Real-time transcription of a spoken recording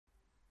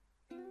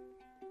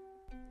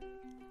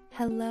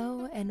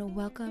Hello and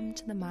welcome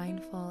to the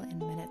Mindful in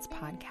Minutes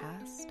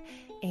podcast,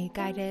 a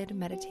guided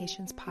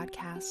meditations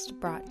podcast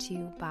brought to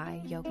you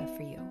by Yoga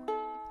for You.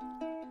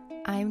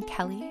 I'm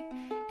Kelly,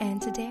 and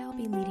today I'll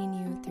be leading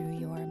you through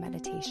your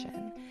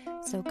meditation.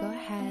 So go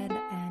ahead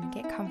and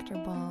get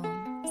comfortable,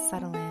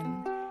 settle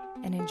in,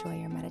 and enjoy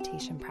your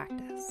meditation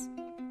practice.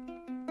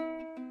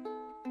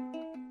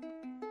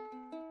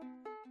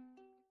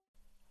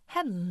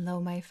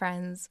 Hello, my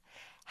friends.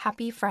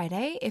 Happy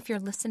Friday if you're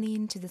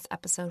listening to this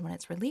episode when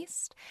it's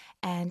released.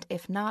 And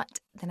if not,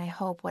 then I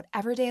hope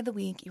whatever day of the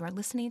week you are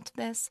listening to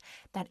this,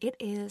 that it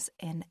is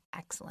an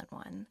excellent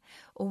one.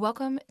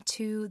 Welcome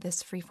to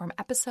this freeform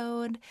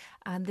episode.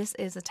 This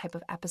is a type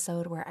of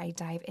episode where I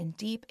dive in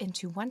deep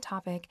into one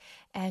topic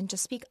and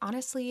just speak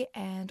honestly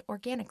and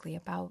organically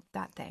about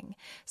that thing.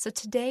 So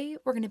today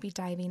we're going to be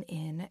diving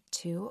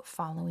into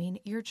following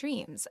your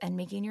dreams and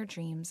making your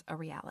dreams a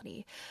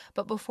reality.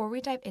 But before we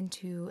dive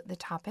into the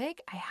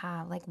topic, I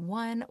have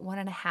one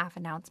and a half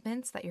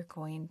announcements that you're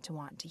going to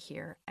want to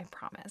hear, I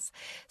promise.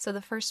 So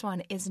the first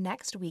one is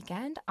next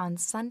weekend on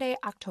Sunday,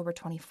 October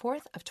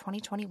 24th of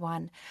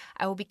 2021,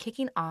 I will be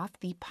kicking off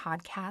the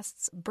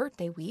podcast's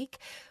birthday week,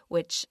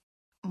 which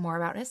more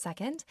about in a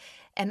second.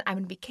 And I'm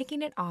going to be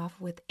kicking it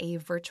off with a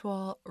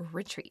virtual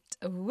retreat.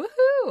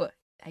 Woohoo!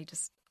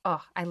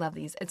 I love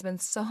these. It's been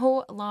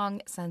so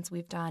long since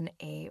we've done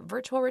a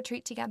virtual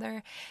retreat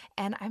together,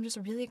 and I'm just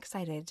really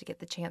excited to get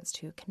the chance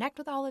to connect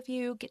with all of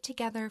you, get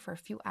together for a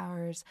few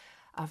hours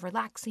of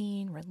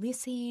relaxing,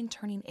 releasing,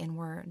 turning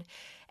inward.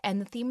 And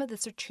the theme of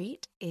this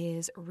retreat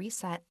is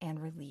reset and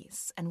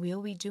release. And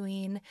we'll be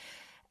doing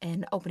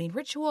an opening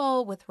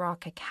ritual with raw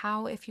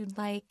cacao if you'd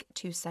like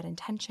to set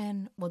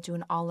intention. We'll do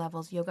an all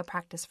levels yoga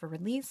practice for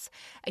release,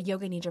 a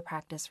yoga nidra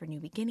practice for new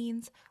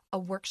beginnings, a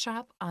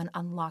workshop on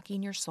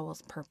unlocking your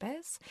soul's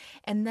purpose,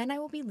 and then I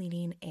will be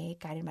leading a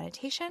guided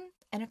meditation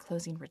and a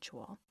closing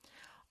ritual.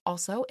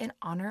 Also, in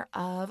honor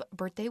of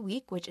birthday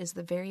week, which is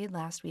the very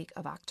last week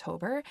of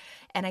October.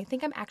 And I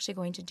think I'm actually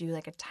going to do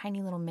a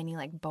tiny little mini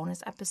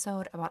bonus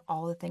episode about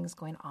all the things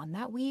going on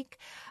that week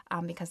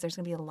because there's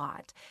going to be a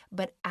lot.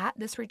 But at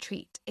this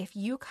retreat, if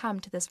you come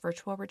to this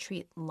virtual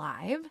retreat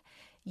live,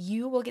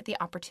 you will get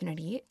the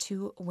opportunity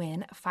to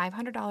win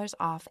 $500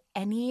 off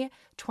any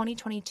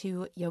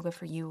 2022 Yoga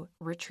for You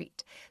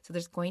retreat. So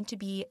there's going to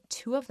be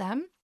 2 of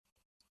them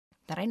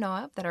that I know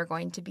of that are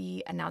going to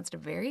be announced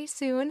very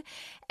soon.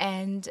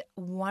 And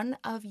one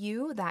of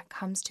you that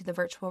comes to the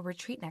virtual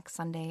retreat next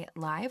Sunday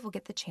live will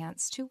get the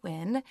chance to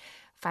win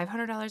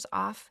 $500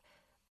 off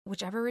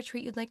whichever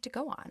retreat you'd like to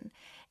go on.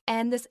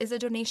 And this is a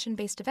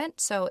donation-based event,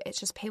 so it's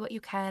just pay what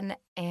you can,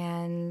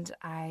 and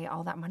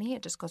all that money,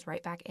 it just goes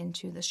right back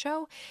into the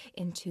show,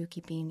 into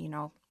keeping,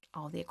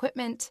 all the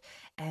equipment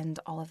and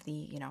all of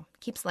the,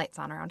 keeps lights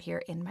on around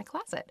here in my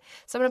closet.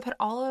 So I'm going to put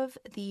all of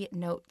the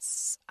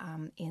notes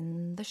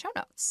in the show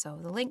notes. So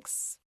the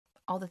links,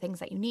 all the things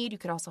that you need. You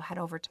could also head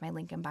over to my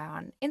link in bio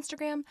on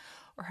Instagram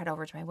or head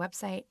over to my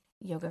website,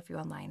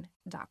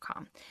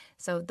 yogaforyouonline.com.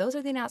 So those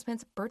are the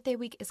announcements. Birthday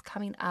week is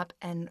coming up,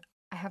 and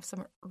I have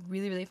some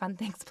really, really fun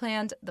things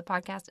planned. The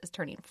podcast is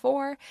turning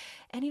 4,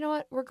 and you know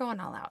what? We're going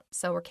all out.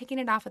 So we're kicking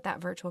it off with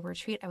that virtual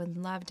retreat. I would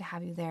love to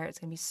have you there. It's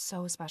going to be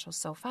so special,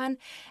 so fun.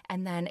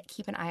 And then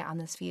keep an eye on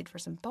this feed for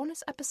some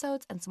bonus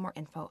episodes and some more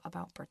info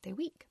about birthday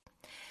week.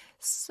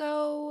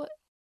 So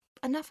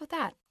enough of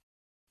that.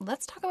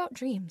 Let's talk about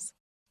dreams.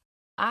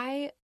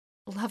 I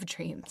love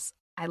dreams.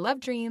 I love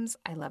dreams.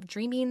 I love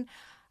dreaming.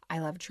 I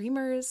love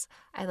dreamers.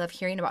 I love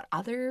hearing about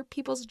other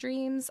people's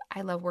dreams.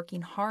 I love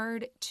working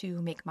hard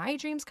to make my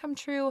dreams come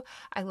true.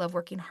 I love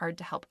working hard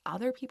to help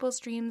other people's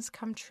dreams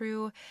come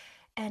true.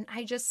 And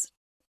I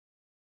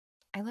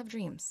love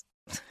dreams.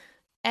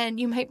 And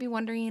you might be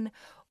wondering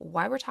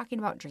why we're talking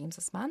about dreams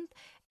this month.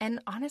 And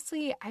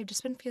honestly, I've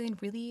just been feeling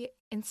really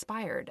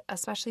inspired,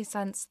 especially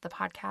since the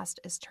podcast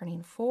is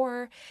turning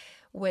 4,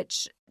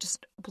 which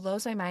just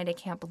blows my mind. I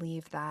can't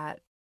believe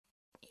that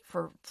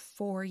for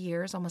 4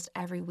 years, almost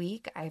every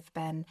week, I've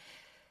been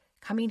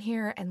coming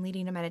here and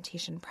leading a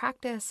meditation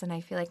practice, and I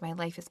feel like my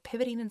life is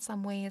pivoting in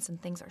some ways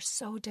and things are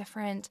so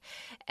different,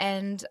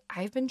 and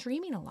I've been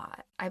dreaming a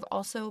lot. I've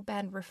also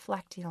been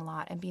reflecting a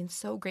lot and being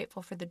so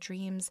grateful for the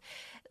dreams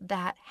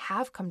that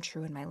have come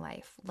true in my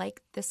life,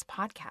 like this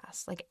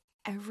podcast, like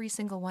every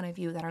single one of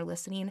you that are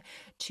listening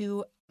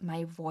to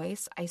my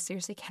voice. I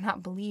seriously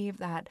cannot believe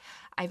that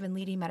I've been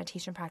leading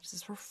meditation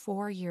practices for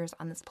 4 years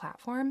on this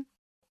platform.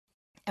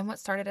 And what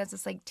started as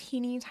this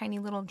teeny tiny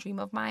little dream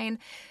of mine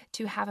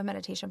to have a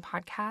meditation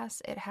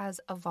podcast, it has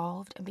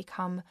evolved and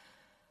become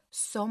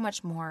so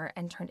much more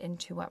and turned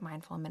into what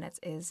Mindful in Minutes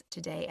is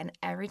today. And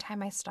every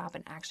time I stop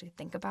and actually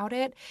think about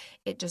it,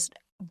 it just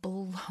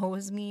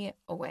blows me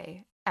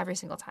away every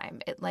single time.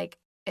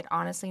 It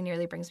honestly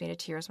nearly brings me to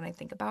tears when I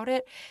think about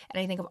it.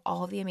 And I think of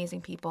all the amazing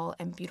people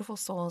and beautiful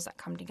souls that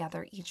come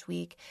together each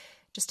week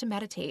just to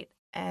meditate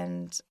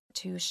and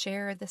to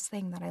share this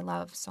thing that I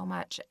love so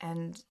much.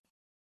 And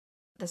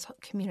this whole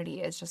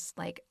community is just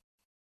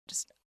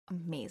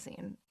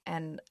amazing.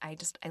 And I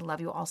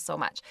love you all so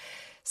much.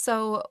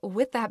 So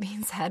with that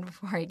being said,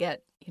 before I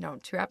get,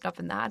 too wrapped up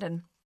in that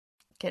and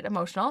get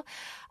emotional,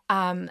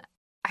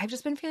 I've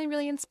just been feeling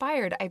really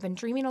inspired. I've been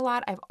dreaming a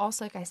lot. I've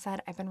also, like I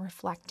said, I've been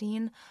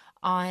reflecting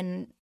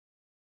on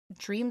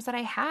dreams that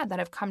I had that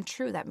have come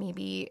true that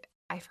maybe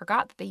I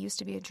forgot that they used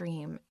to be a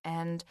dream.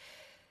 And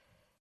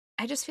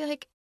I just feel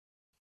like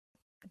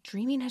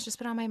dreaming has just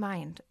been on my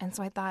mind. And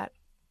so I thought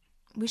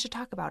we should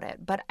talk about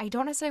it. But I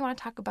don't necessarily want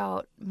to talk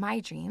about my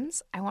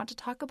dreams. I want to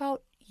talk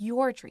about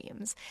your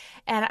dreams.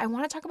 And I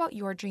want to talk about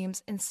your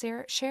dreams and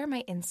share my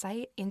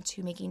insight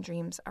into making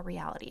dreams a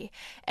reality.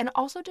 And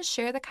also to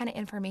share the kind of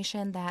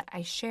information that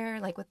I share,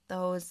 like with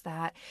those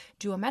that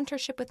do a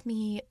mentorship with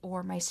me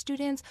or my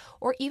students,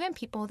 or even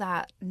people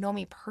that know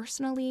me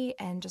personally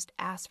and just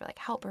ask for like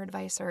help or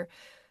advice, or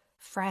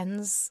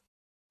friends,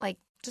 like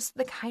just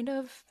the kind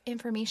of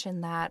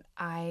information that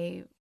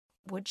I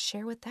would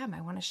share with them.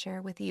 I want to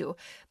share with you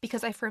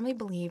because I firmly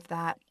believe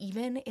that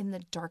even in the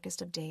darkest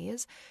of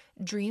days,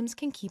 dreams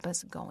can keep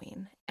us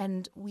going.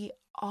 And we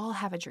all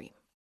have a dream.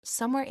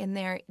 Somewhere in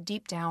there,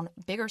 deep down,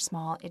 big or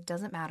small, it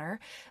doesn't matter,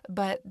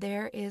 but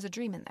there is a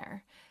dream in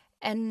there.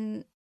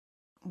 And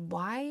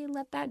why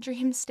let that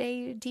dream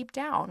stay deep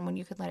down when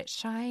you could let it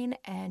shine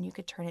and you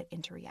could turn it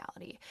into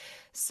reality?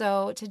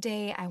 So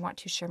today I want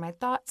to share my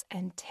thoughts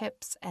and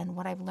tips and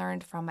what I've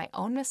learned from my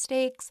own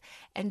mistakes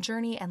and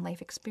journey and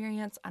life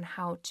experience on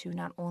how to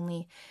not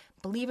only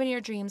believe in your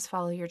dreams,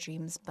 follow your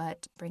dreams,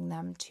 but bring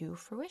them to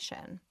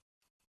fruition.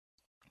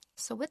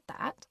 So with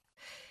that,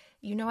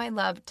 I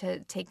love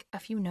to take a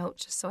few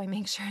notes just so I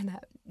make sure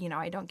that,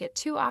 I don't get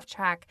too off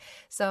track.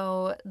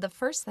 So the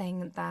first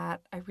thing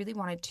that I really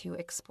wanted to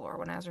explore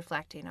when I was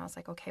reflecting, I was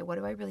like, okay, what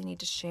do I really need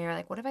to share?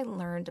 Like, what have I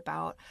learned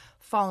about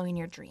following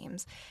your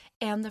dreams?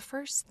 And the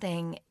first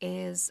thing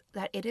is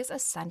that it is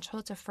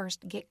essential to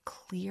first get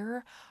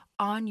clear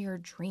on your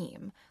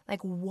dream.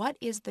 Like, what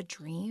is the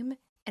dream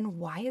and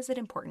why is it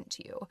important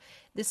to you?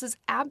 This is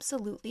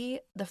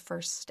absolutely the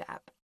first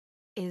step,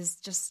 is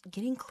just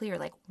getting clear,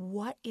 like,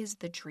 what is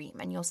the dream?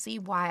 And you'll see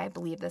why I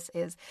believe this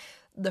is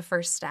the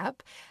first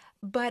step.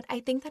 But I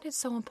think that it's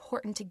so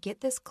important to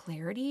get this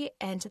clarity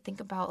and to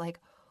think about, like,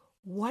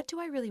 what do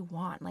I really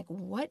want? Like,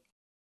 what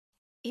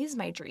is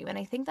my dream? And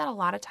I think that a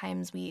lot of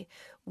times we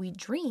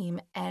dream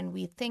and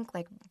we think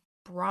like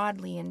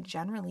broadly and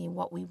generally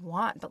what we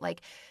want, but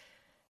like,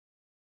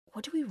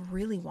 what do we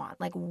really want?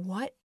 Like,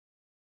 what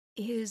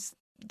is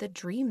the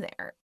dream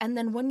there? And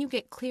then when you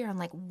get clear on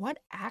like what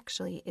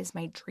actually is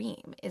my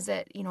dream, is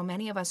it,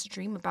 many of us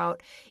dream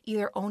about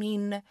either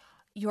owning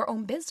your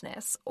own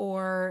business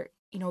or,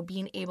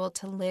 being able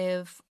to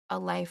live a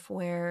life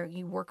where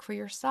you work for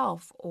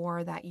yourself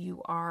or that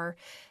you are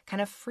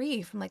kind of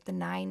free from like the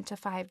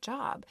 9-to-5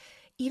 job.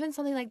 Even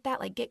something like that,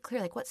 like get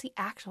clear, like what's the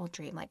actual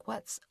dream? Like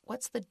what's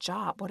the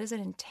job? What does it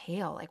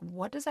entail? Like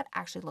what does that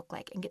actually look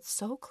like? And get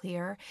so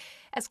clear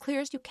as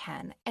you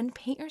can, and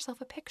paint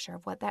yourself a picture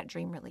of what that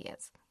dream really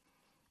is.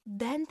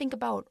 Then think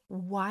about,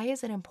 why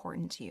is it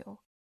important to you?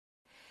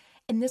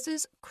 And this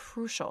is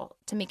crucial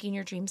to making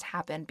your dreams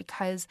happen,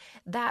 because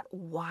that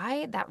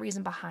why, that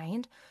reason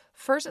behind,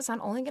 first, it's not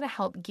only going to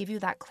help give you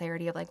that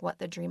clarity of like what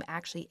the dream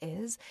actually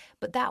is,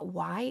 but that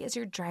why is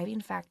your driving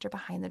factor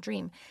behind the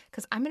dream.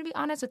 Because I'm going to be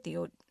honest with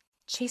you,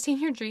 chasing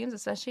your dreams,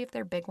 especially if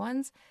they're big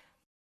ones,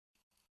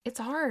 it's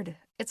hard.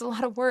 It's a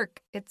lot of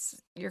work.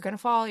 You're going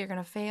to fall, you're going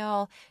to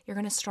fail, you're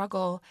going to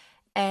struggle,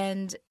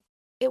 and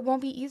it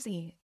won't be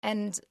easy.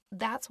 And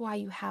that's why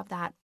you have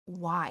that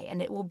why,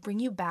 and it will bring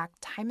you back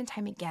time and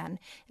time again.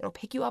 It'll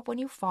pick you up when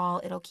you fall.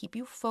 It'll keep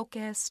you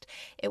focused.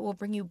 It will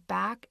bring you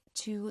back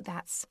to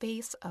that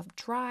space of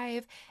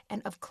drive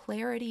and of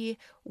clarity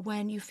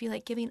when you feel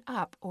like giving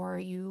up, or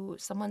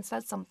someone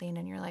says something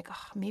and you're like,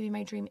 oh, maybe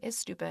my dream is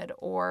stupid,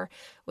 or,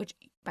 which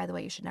by the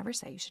way, you should never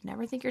say. You should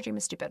never think your dream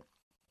is stupid.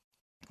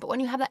 But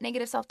when you have that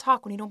negative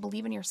self-talk, when you don't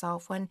believe in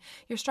yourself, when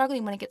you're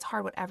struggling, when it gets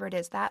hard, whatever it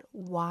is, that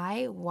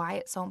why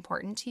it's so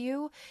important to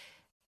you,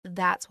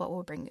 that's what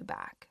will bring you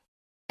back.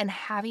 And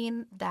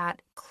having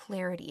that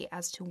clarity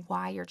as to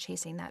why you're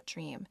chasing that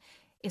dream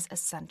is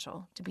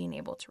essential to being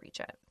able to reach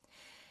it.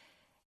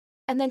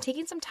 And then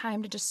taking some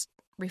time to just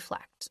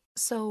reflect.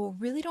 So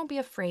really don't be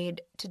afraid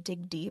to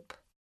dig deep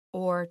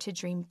or to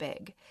dream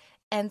big.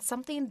 And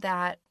something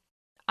that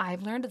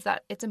I've learned is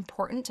that it's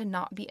important to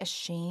not be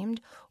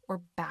ashamed or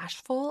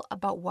bashful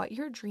about what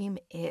your dream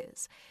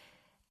is.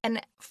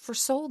 And for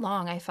so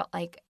long, I felt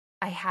like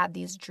I had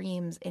these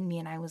dreams in me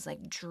and I was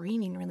like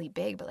dreaming really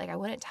big, but like I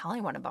wouldn't tell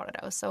anyone about it.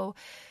 I was so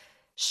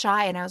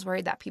shy and I was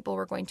worried that people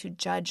were going to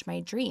judge my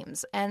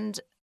dreams. And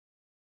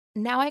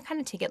now I kind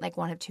of take it like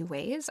one of two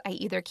ways. I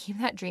either keep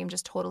that dream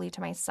just totally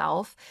to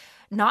myself,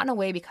 not in a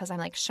way because I'm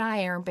like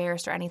shy or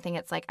embarrassed or anything.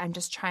 It's like I'm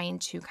just trying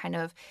to kind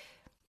of,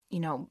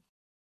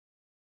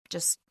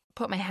 just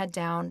put my head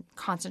down,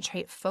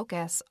 concentrate,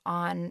 focus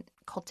on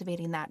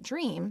cultivating that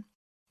dream.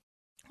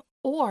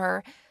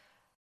 Or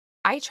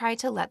I try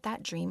to let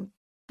that dream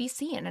be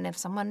seen. And if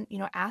someone,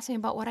 asks me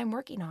about what I'm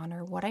working on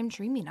or what I'm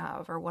dreaming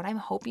of or what I'm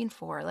hoping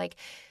for, like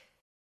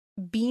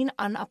being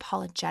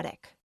unapologetic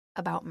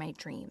about my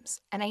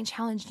dreams. And I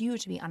challenge you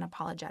to be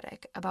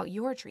unapologetic about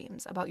your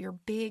dreams, about your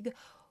big,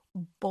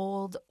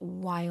 bold,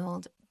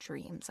 wild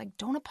dreams. Like,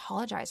 don't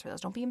apologize for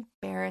those. Don't be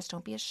embarrassed.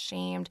 Don't be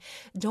ashamed.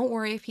 Don't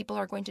worry if people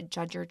are going to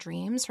judge your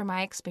dreams. From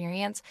my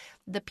experience,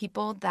 the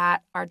people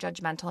that are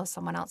judgmental of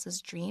someone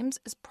else's dreams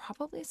is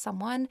probably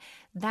someone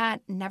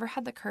that never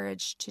had the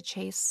courage to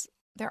chase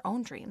their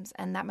own dreams.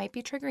 And that might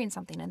be triggering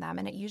something in them.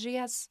 And it usually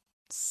has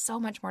so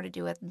much more to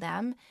do with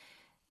them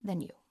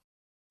than you.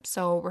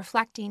 So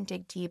reflecting,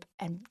 dig deep,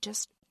 and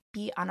just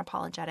be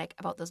unapologetic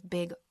about those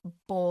big,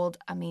 bold,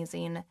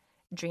 amazing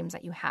dreams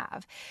that you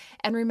have.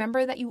 And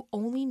remember that you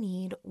only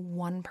need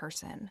one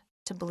person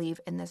to believe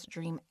in this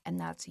dream, and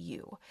that's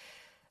you.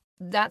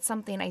 That's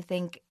something I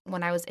think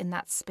when I was in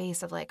that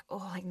space of like,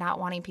 oh, like not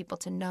wanting people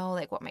to know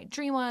like what my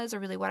dream was or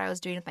really what I was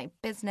doing with my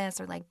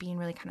business or like being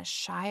really kind of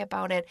shy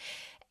about it.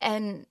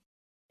 And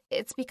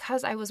it's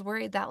because I was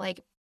worried that like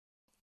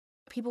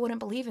people wouldn't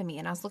believe in me.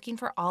 And I was looking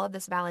for all of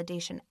this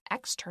validation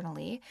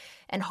externally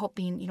and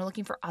hoping,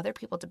 looking for other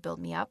people to build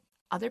me up,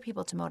 other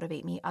people to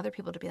motivate me, other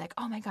people to be like,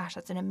 oh my gosh,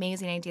 that's an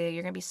amazing idea.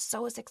 You're going to be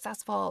so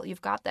successful.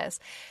 You've got this.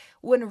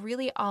 When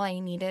really all I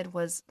needed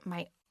was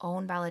my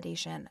own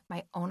validation,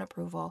 my own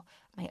approval,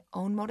 my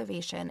own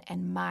motivation,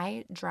 and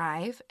my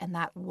drive and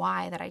that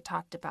why that I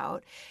talked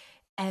about,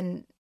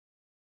 and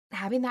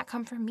having that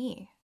come from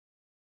me.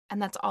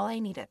 And that's all I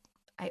needed.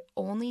 I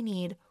only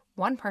need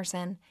one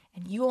person,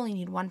 and you only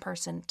need one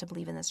person to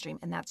believe in this dream,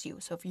 and that's you.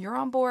 So if you're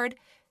on board,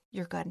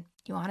 you're good.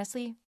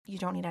 You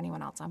don't need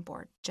anyone else on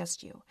board,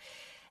 just you.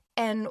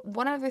 And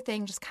one other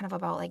thing, just kind of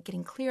about like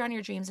getting clear on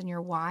your dreams and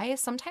your why.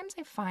 Sometimes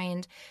I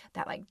find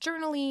that like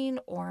journaling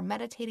or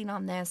meditating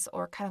on this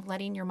or kind of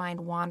letting your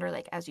mind wander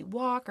like as you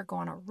walk or go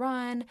on a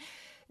run,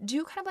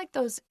 do kind of like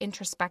those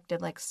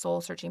introspective, like soul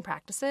searching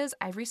practices.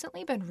 I've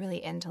recently been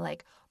really into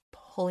like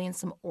pulling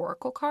some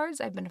oracle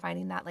cards. I've been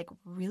finding that like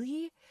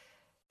really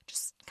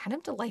just kind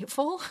of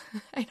delightful.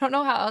 I don't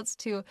know how else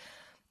to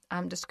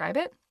describe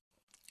it.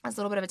 It's a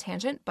little bit of a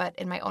tangent, but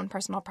in my own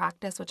personal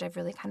practice, which I've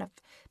really kind of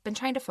been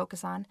trying to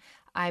focus on,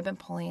 I've been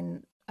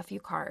pulling a few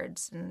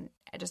cards and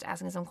just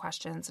asking some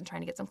questions and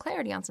trying to get some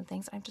clarity on some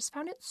things. I've just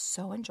found it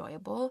so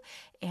enjoyable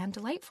and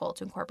delightful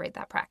to incorporate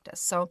that practice.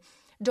 So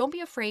don't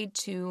be afraid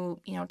to,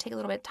 take a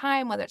little bit of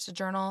time, whether it's to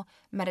journal,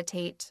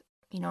 meditate,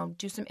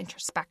 do some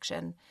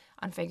introspection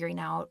on figuring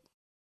out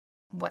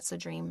what's the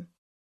dream.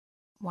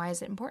 Why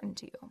is it important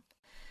to you?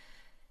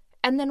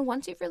 And then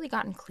once you've really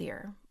gotten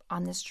clear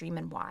on this dream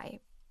and why,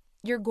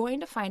 you're going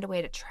to find a way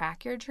to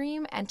track your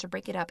dream and to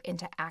break it up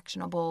into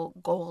actionable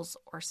goals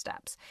or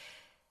steps.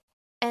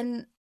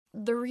 And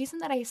the reason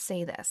that I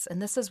say this,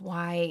 and this is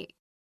why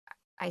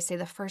I say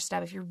the first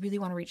step, if you really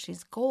want to reach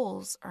these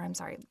goals,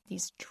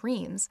 these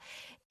dreams,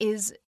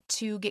 is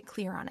to get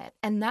clear on it.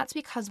 And that's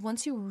because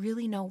once you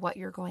really know what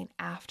you're going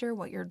after,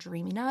 what you're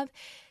dreaming of,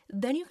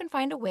 then you can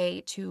find a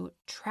way to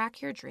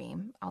track your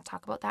dream. I'll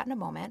talk about that in a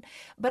moment,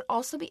 but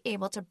also be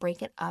able to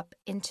break it up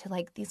into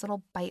like these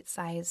little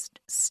bite-sized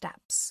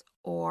steps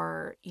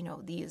or,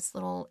 these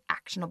little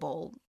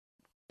actionable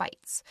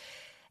bites.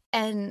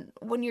 And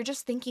when you're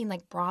just thinking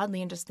like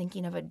broadly and just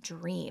thinking of a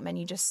dream and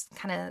you just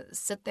kind of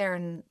sit there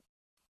and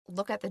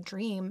look at the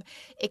dream,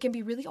 it can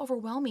be really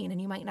overwhelming and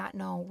you might not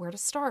know where to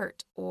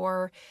start.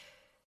 Or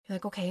you're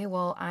like, okay,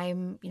 well,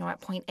 I'm,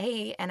 at point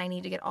A and I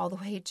need to get all the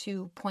way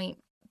to point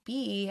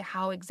B.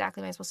 How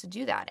exactly am I supposed to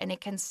do that? And it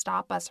can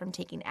stop us from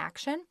taking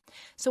action.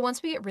 So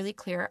once we get really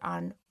clear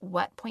on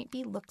what point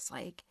B looks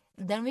like,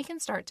 then we can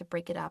start to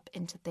break it up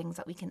into things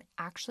that we can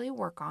actually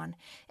work on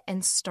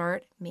and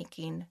start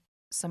making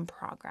some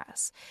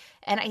progress.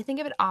 And I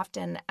think of it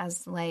often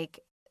as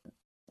like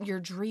your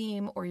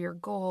dream or your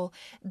goal,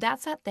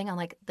 that's that thing on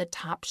like the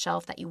top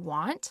shelf that you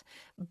want,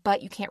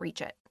 but you can't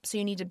reach it. So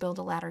you need to build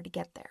a ladder to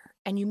get there.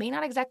 And you may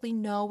not exactly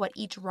know what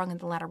each rung of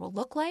the ladder will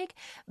look like,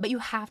 but you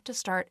have to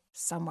start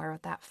somewhere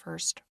with that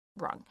first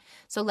rung.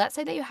 So let's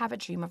say that you have a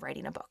dream of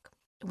writing a book,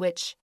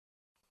 which,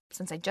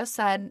 since I just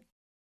said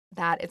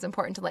that it's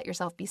important to let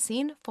yourself be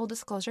seen, full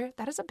disclosure,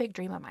 that is a big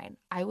dream of mine.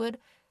 I would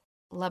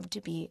love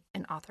to be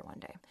an author one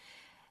day.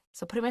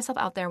 So putting myself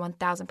out there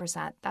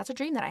 1000%, that's a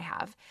dream that I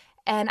have.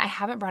 And I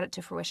haven't brought it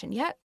to fruition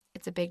yet.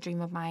 It's a big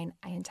dream of mine.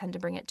 I intend to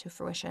bring it to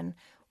fruition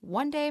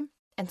one day.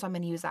 And so I'm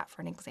going to use that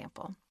for an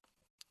example.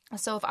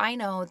 So if I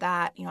know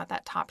that, at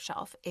that top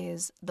shelf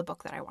is the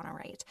book that I want to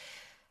write,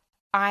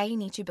 I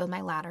need to build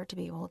my ladder to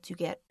be able to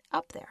get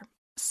up there.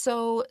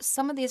 So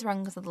some of these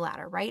rungs of the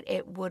ladder, right?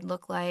 It would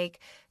look like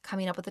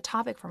coming up with a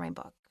topic for my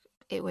book.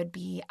 It would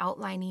be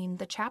outlining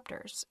the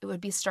chapters. It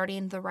would be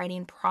starting the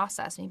writing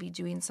process, maybe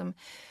doing some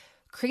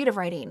creative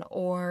writing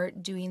or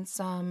doing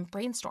some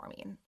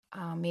brainstorming.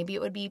 Maybe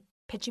it would be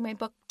pitching my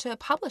book to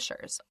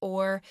publishers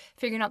or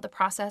figuring out the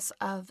process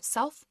of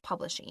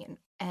self-publishing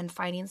and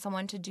finding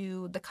someone to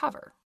do the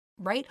cover,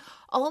 right?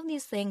 All of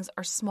these things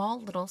are small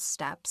little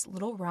steps,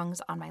 little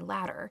rungs on my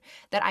ladder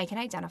that I can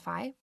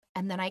identify,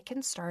 and then I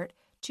can start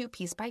to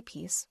piece by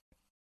piece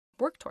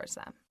work towards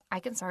them. I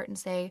can start and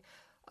say,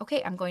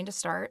 okay, I'm going to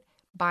start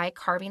by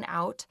carving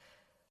out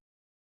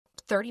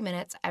 30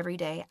 minutes every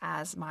day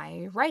as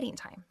my writing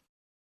time.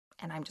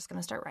 And I'm just going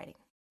to start writing,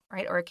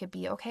 right? Or it could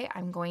be, okay,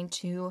 I'm going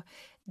to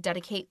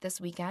dedicate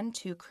this weekend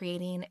to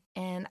creating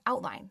an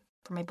outline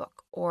for my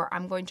book, or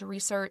I'm going to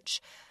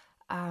research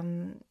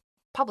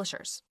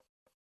publishers,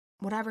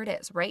 whatever it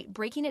is, right?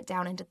 Breaking it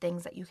down into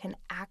things that you can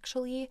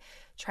actually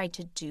try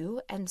to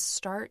do and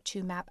start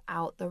to map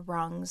out the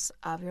rungs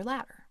of your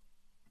ladder.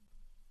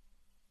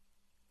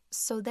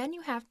 So then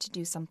you have to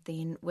do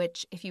something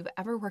which, if you've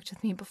ever worked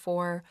with me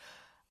before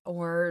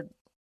or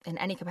in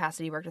any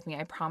capacity worked with me,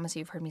 I promise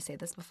you've heard me say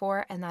this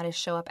before, and that is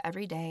show up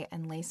every day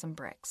and lay some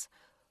bricks.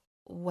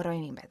 What do I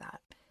mean by that?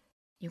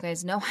 You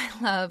guys know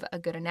I love a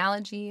good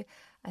analogy.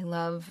 I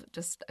love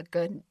just a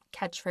good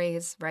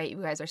catchphrase, right?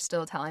 You guys are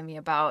still telling me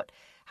about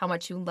how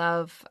much you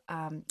love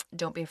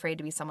don't be afraid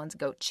to be someone's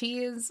goat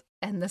cheese.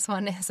 And this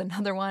one is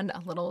another one,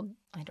 a little,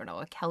 I don't know,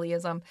 a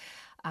Kellyism.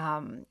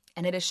 And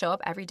it is show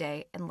up every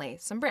day and lay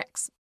some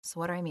bricks. So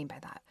what do I mean by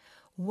that?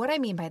 What I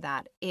mean by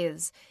that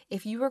is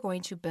if you are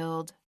going to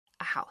build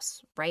a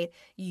house, right?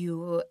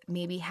 You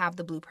maybe have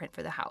the blueprint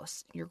for the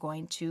house. You're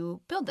going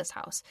to build this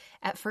house.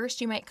 At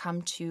first, you might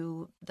come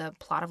to the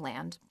plot of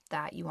land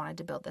that you wanted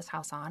to build this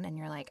house on, and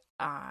you're like,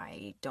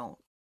 I don't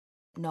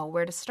know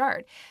where to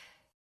start.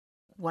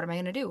 What am I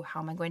going to do?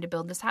 How am I going to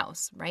build this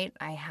house, right?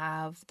 I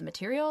have the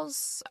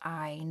materials.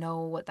 I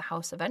know what the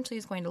house eventually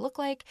is going to look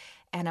like,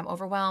 and I'm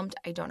overwhelmed.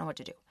 I don't know what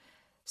to do.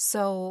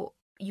 So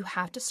you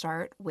have to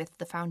start with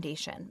the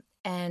foundation.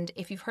 And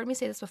if you've heard me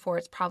say this before,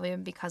 it's probably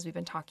because we've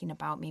been talking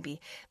about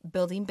maybe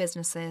building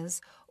businesses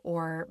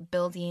or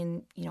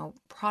building,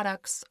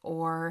 products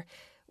or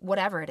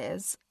whatever it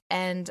is.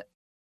 And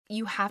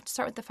you have to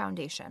start with the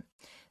foundation.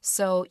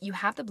 So you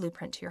have the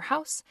blueprint to your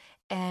house,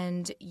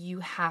 and you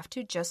have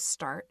to just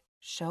start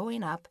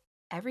showing up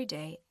every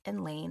day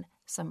and laying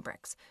some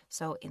bricks.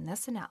 So in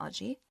this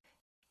analogy,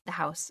 the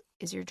house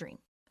is your dream.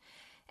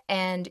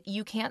 And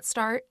you can't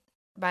start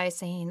by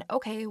saying,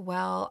 okay,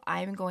 well,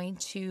 I'm going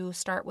to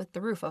start with the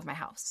roof of my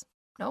house.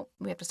 No,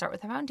 we have to start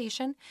with the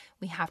foundation.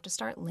 We have to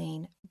start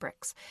laying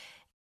bricks.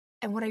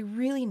 And what I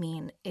really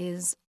mean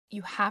is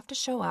you have to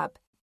show up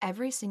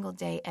every single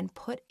day and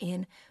put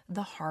in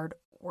the hard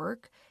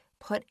work,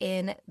 put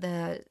in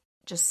the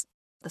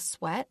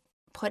sweat,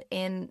 put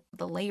in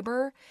the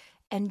labor,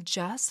 and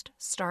just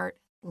start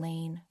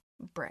laying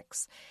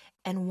bricks.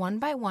 And one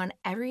by one,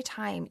 every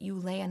time you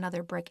lay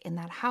another brick in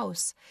that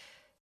house,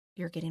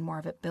 you're getting more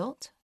of it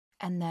built,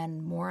 and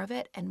then more of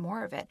it and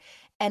more of it.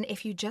 And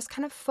if you just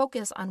kind of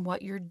focus on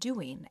what you're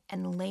doing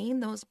and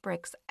laying those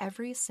bricks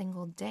every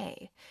single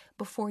day,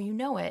 before you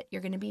know it,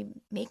 you're going to be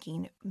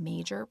making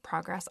major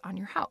progress on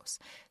your house.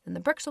 Then the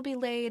bricks will be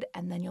laid,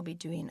 and then you'll be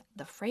doing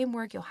the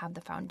framework. You'll have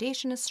the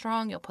foundation is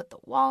strong. You'll put the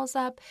walls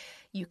up.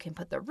 You can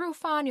put the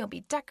roof on. You'll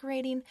be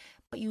decorating.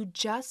 But you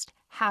just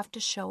have to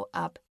show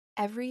up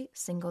every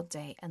single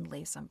day and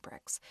lay some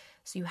bricks.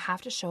 So you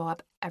have to show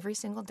up every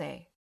single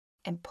day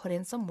and put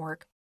in some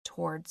work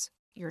towards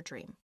your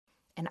dream.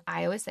 And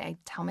I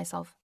tell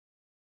myself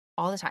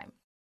all the time,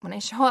 when I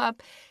show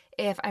up,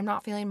 if I'm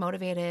not feeling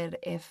motivated,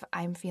 if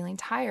I'm feeling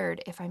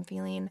tired, if I'm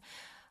feeling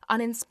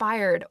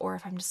uninspired, or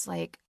if I'm just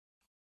like,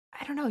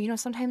 I don't know,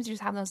 sometimes you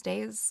just have those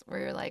days where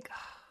you're like,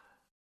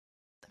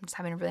 I'm just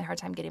having a really hard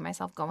time getting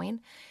myself going.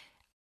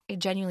 I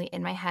genuinely,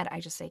 in my head, I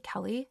just say,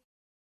 Kelly,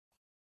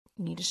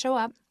 you need to show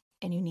up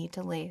and you need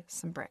to lay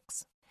some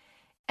bricks.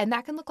 And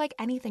that can look like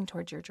anything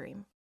towards your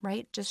dream,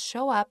 right? Just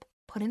show up,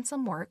 put in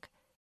some work,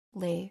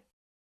 lay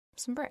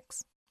some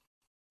bricks.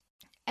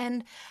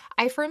 And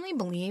I firmly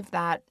believe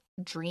that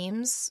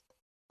dreams,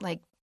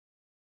 like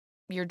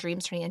your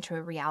dreams turning into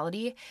a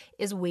reality,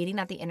 is waiting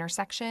at the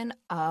intersection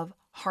of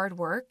hard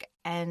work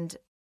and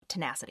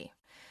tenacity.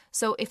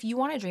 So if you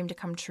want a dream to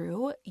come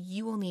true,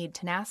 you will need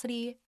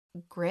tenacity,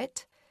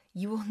 grit.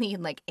 You will need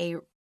like a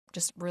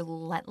just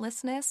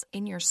relentlessness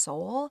in your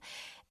soul,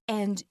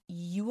 and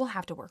you will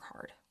have to work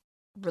hard,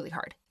 really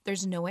hard.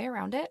 There's no way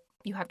around it.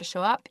 You have to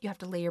show up. You have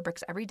to lay your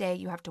bricks every day.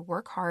 You have to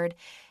work hard,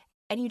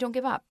 and you don't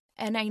give up.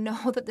 And I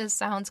know that this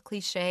sounds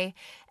cliche,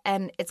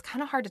 and it's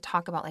kind of hard to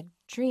talk about like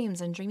dreams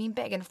and dreaming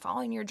big and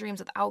following your dreams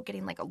without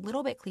getting like a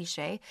little bit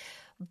cliche.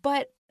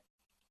 But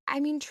I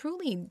mean,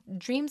 truly,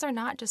 dreams are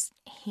not just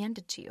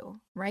handed to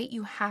you, right?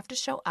 You have to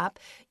show up.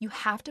 You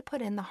have to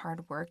put in the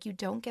hard work. You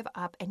don't give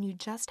up, and you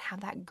just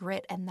have that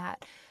grit and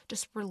that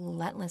just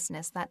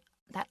relentlessness, that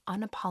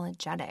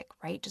unapologetic,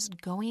 right?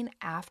 Just going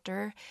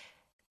after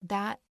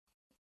that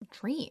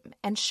dream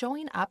and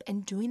showing up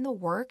and doing the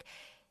work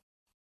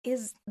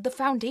is the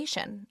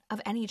foundation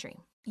of any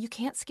dream. You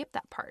can't skip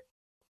that part.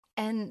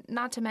 And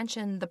not to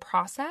mention the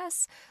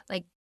process,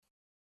 like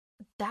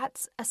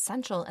that's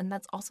essential. And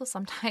that's also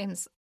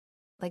sometimes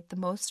like the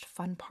most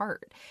fun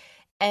part.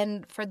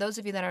 And for those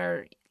of you that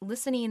are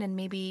listening and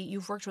maybe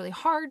you've worked really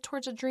hard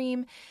towards a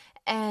dream,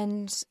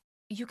 and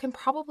you can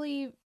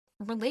probably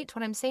relate to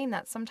what I'm saying,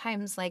 that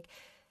sometimes like,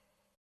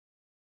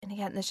 and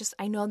again,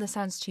 I know this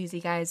sounds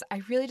cheesy, guys.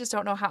 I really just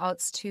don't know how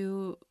else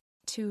to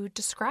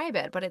describe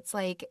it, but it's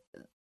like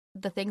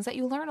the things that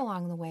you learn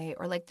along the way,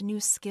 or like the new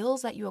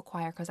skills that you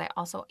acquire. Because I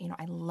also,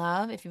 I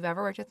love, if you've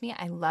ever worked with me,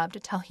 I love to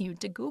tell you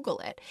to Google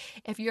it.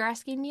 If you're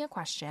asking me a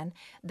question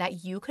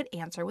that you could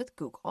answer with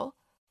Google,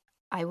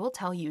 I will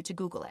tell you to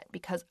Google it,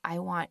 because I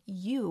want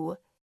you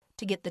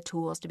to get the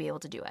tools to be able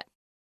to do it.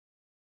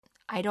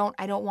 I don't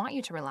want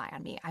you to rely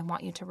on me. I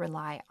want you to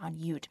rely on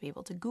you to be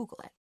able to Google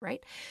it,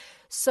 right?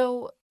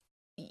 So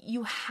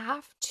you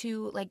have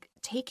to, like,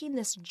 taking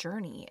this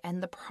journey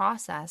and the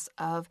process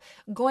of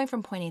going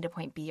from point A to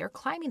point B, or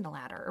climbing the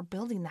ladder, or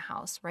building the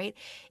house, right?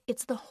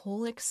 It's the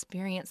whole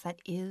experience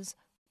that is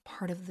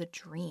part of the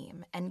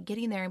dream, and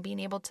getting there and being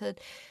able to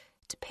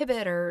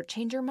pivot or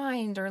change your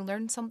mind or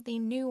learn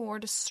something new or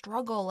to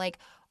struggle. Like,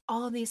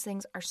 all of these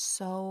things are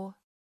so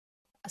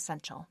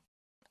essential,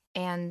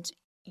 and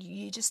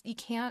you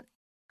can't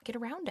get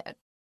around it.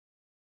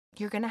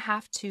 You're going to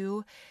have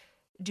to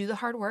do the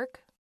hard work.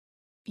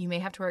 You may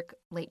have to work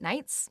late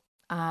nights.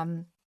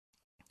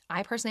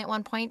 I personally at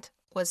one point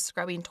was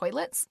scrubbing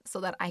toilets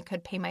so that I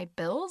could pay my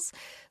bills,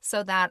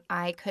 so that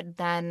I could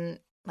then,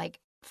 like,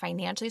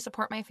 financially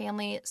support my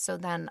family, so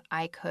then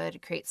I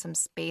could create some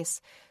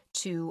space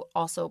to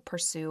also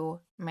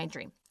pursue my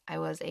dream. I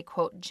was a,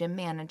 quote, gym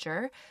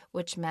manager,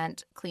 which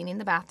meant cleaning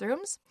the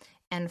bathrooms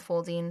and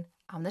folding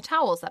the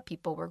towels that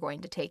people were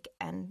going to take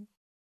and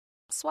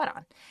sweat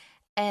on.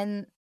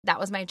 And that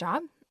was my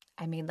job.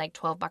 I made like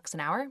 $12 an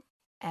hour,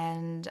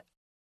 and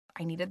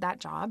I needed that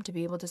job to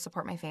be able to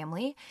support my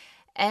family.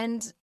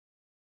 And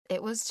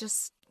it was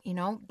just,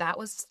 that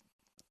was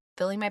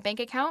filling my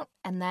bank account.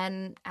 And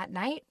then at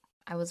night,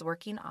 I was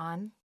working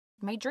on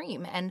my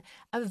dream. And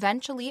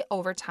eventually,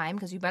 over time,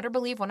 because you better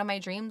believe one of my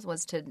dreams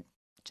was to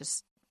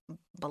just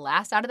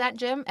blast out of that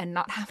gym and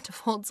not have to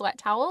fold sweat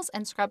towels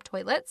and scrub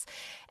toilets.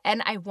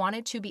 And I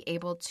wanted to be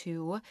able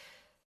to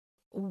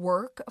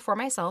work for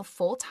myself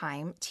full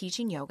time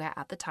teaching yoga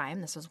at the time.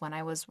 This was when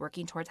I was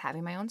working towards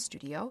having my own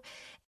studio,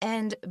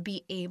 and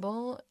be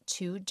able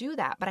to do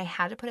that. But I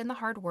had to put in the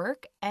hard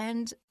work,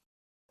 and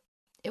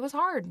it was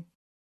hard.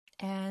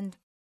 And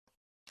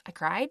I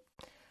cried.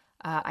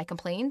 I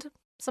complained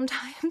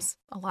sometimes,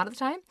 a lot of the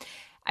time.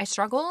 I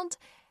struggled,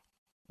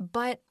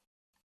 but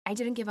I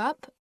didn't give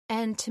up.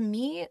 And to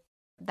me,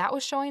 that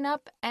was showing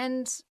up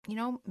and,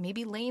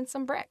 maybe laying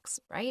some bricks,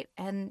 right?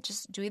 And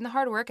just doing the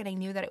hard work. And I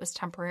knew that it was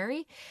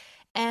temporary,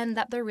 and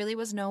that there really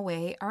was no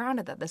way around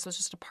it, that this was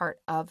just a part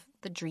of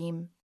the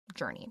dream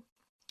journey.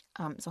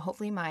 So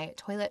hopefully my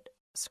toilet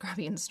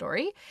scrubbing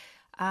story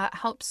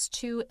helps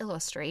to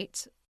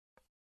illustrate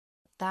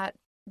that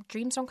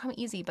dreams don't come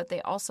easy, but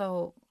they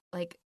also,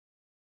 like,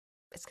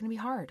 it's going to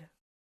be hard,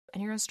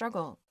 and you're going to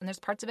struggle. And there's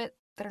parts of it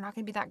that are not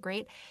going to be that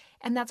great.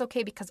 And that's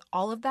okay, because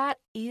all of that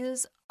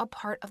is a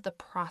part of the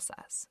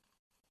process.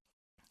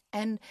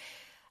 And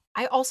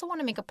I also want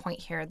to make a point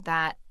here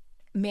that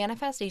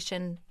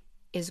manifestation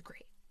is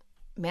great.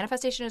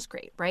 Manifestation is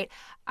great, right?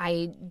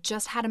 I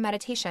just had a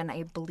meditation.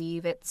 I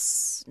believe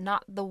it's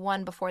not the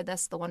one before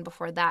this, the one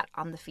before that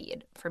on the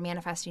feed for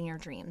manifesting your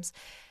dreams.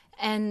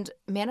 And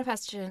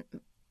manifestation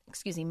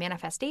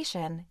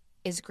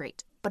is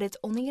great, but it's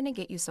only going to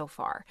get you so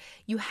far.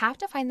 You have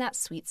to find that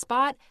sweet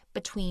spot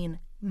between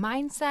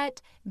mindset,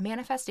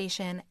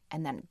 manifestation,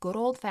 and then good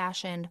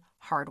old-fashioned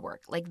hard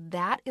work. Like,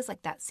 that is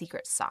like that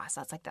secret sauce.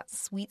 That's like that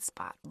sweet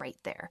spot right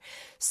there.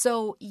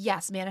 So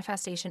yes,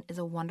 manifestation is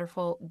a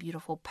wonderful,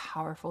 beautiful,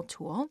 powerful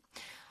tool.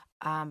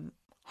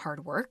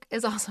 Hard work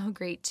is also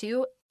great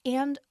too,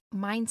 and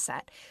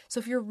mindset. So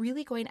if you're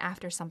really going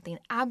after something,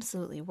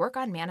 absolutely work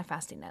on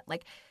manifesting it.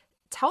 Like,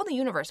 tell the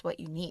universe what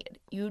you need.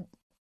 You,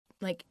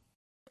 like,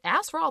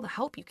 ask for all the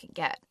help you can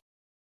get.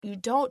 You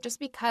don't, just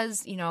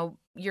because,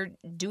 you're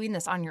doing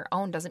this on your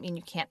own doesn't mean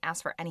you can't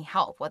ask for any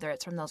help, whether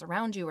it's from those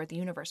around you or the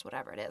universe,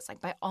 whatever it is.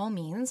 Like, by all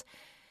means,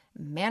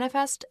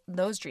 manifest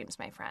those dreams,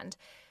 my friend.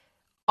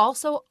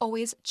 Also,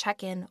 always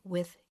check in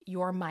with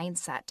your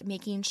mindset,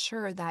 making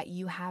sure that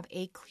you have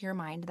a clear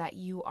mind, that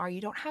you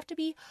don't have to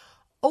be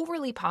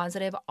overly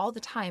positive all the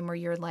time where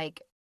you're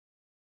like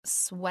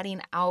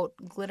sweating out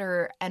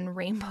glitter and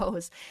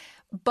rainbows,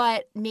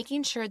 but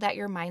making sure that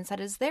your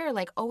mindset is there,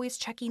 like always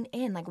checking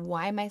in, like,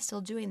 why am I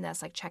still doing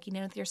this? Like, checking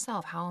in with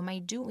yourself. How am I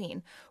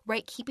doing?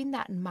 Right? Keeping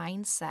that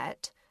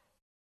mindset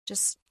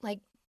just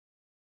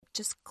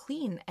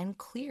clean and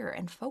clear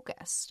and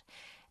focused.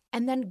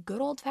 And then good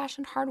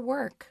old-fashioned hard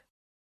work.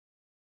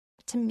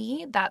 To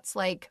me, that's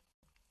like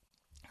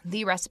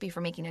the recipe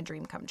for making a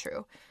dream come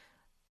true.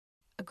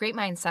 A great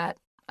mindset,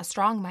 a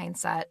strong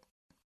mindset,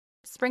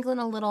 sprinkle in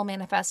a little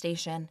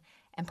manifestation,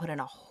 and put in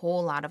a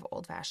whole lot of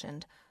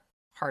old-fashioned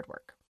hard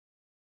work.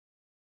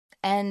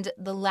 And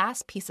the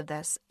last piece of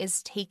this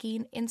is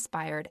taking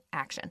inspired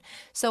action.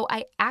 So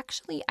I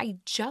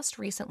just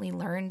recently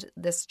learned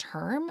this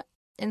term,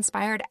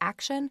 inspired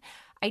action.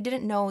 I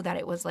didn't know that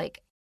it was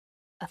like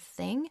a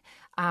thing.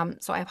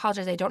 So I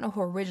apologize. I don't know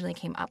who originally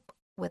came up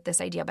with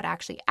this idea, but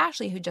actually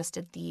Ashley, who just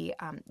did the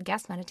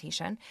guest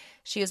meditation,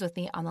 she was with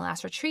me on the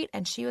last retreat,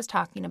 and she was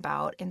talking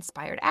about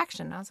inspired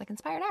action. And I was like,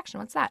 inspired action,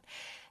 what's that?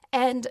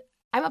 And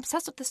I'm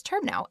obsessed with this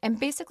term now. And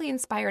basically,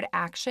 inspired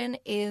action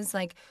is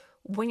like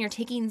when you're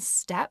taking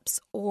steps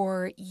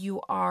or you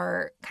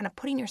are kind of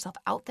putting yourself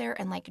out there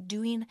and like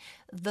doing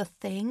the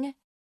thing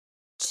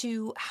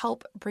to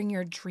help bring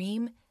your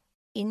dream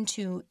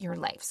into your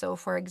life. So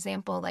for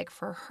example, like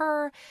for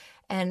her,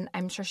 and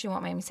I'm sure she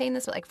won't mind me saying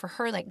this, but like for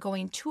her, like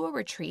going to a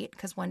retreat,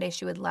 because one day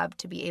she would love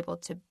to be able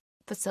to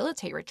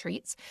facilitate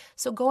retreats.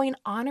 So going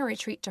on a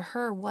retreat to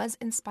her was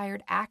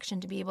inspired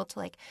action to be able to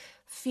like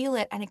feel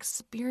it and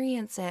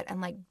experience it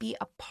and like be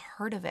a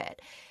part of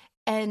it.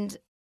 And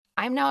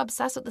I'm now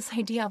obsessed with this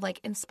idea of like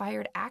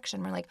inspired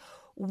action. We're like,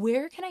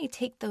 where can I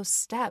take those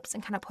steps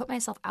and kind of put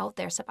myself out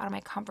there, step out of my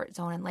comfort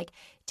zone and like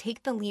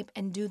take the leap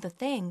and do the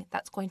thing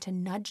that's going to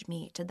nudge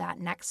me to that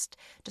next,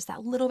 just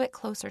that little bit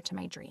closer to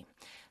my dream.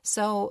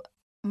 So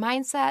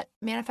mindset,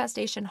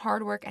 manifestation,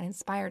 hard work, and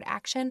inspired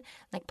action,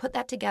 like put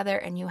that together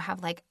and you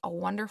have like a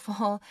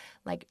wonderful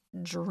like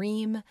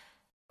dream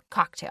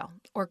cocktail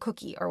or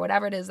cookie or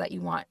whatever it is that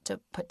you want to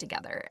put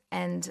together.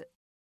 And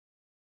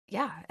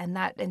yeah, and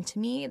to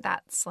me,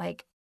 that's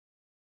like,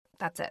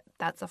 that's it.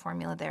 That's the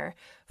formula there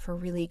for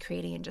really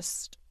creating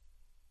just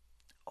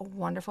a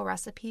wonderful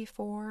recipe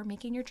for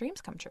making your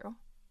dreams come true.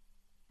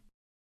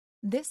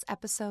 This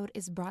episode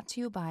is brought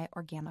to you by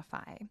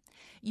Organifi.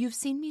 You've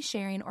seen me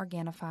sharing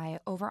Organifi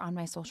over on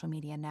my social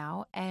media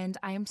now, and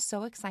I am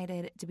so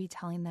excited to be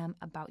telling them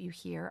about you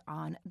here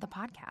on the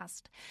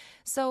podcast.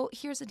 So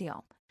here's the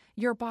deal.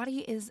 Your body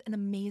is an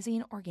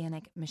amazing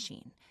organic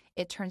machine.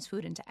 It turns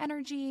food into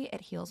energy,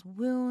 it heals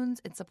wounds,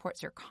 it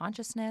supports your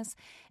consciousness,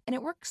 and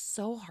it works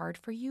so hard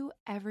for you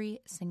every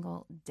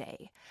single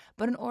day.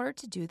 But in order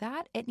to do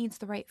that, it needs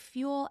the right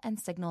fuel and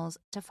signals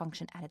to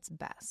function at its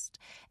best.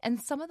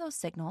 And some of those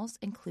signals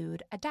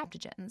include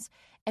adaptogens.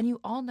 And you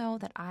all know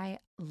that I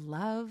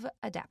love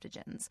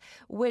adaptogens,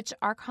 which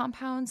are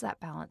compounds that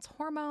balance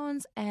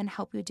hormones and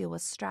help you deal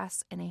with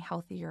stress in a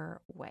healthier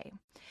way.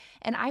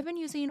 And I've been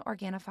using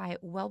Organifi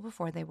well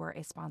before they were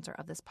a sponsor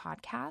of this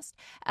podcast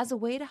as a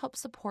way to help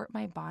support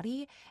my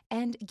body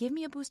and give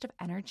me a boost of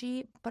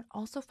energy, but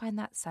also find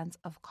that sense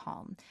of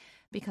calm.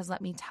 Because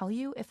let me tell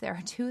you, if there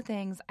are two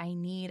things I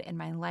need in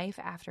my life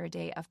after a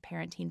day of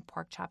parenting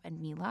Pork Chop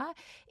and Mila,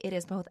 it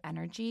is both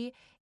energy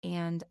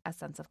and a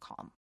sense of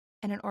calm.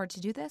 And in order to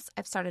do this,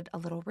 I've started a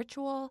little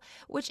ritual,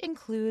 which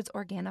includes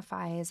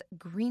Organifi's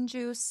green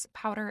juice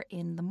powder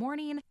in the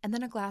morning and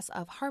then a glass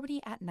of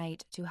Harmony at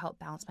night to help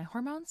balance my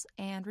hormones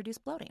and reduce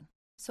bloating.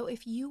 So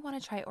if you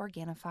want to try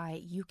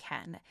Organifi, you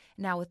can.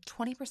 Now with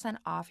 20%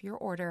 off your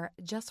order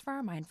just for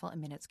our Mindful in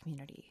Minutes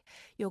community.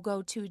 You'll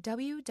go to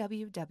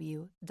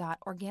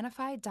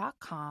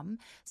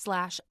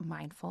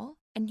www.organifi.com/mindful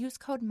and use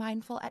code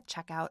mindful at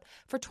checkout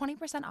for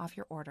 20% off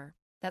your order.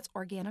 That's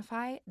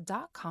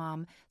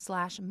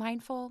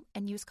Organifi.com/mindful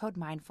and use code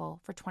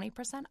mindful for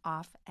 20%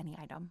 off any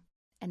item.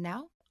 And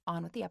now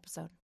on with the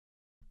episode.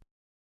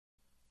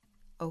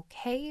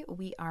 Okay,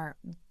 we are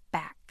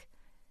back.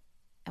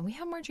 And we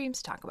have more dreams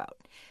to talk about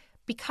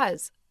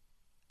because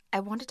I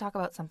want to talk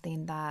about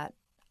something that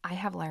I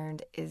have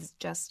learned is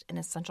just an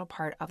essential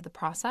part of the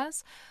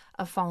process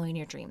of following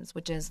your dreams,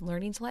 which is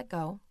learning to let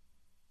go,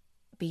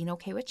 being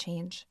okay with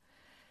change,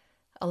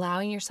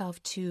 allowing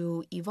yourself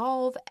to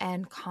evolve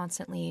and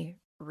constantly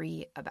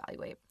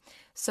reevaluate.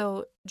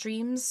 So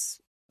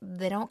dreams,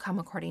 they don't come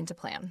according to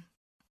plan.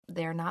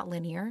 They're not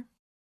linear.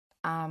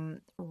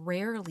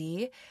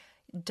 Rarely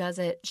does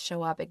it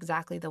show up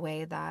exactly the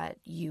way that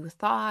you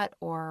thought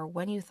or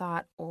when you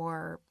thought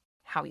or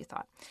how you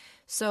thought.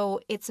 So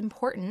it's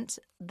important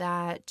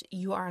that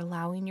you are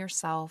allowing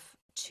yourself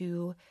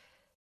to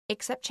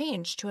accept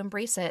change, to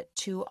embrace it,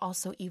 to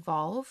also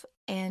evolve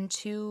and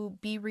to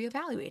be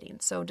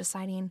reevaluating. So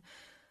deciding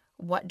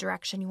what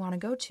direction you want to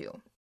go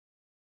to,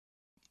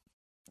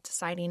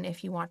 deciding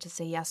if you want to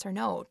say yes or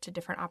no to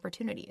different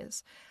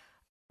opportunities,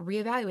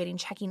 reevaluating,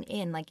 checking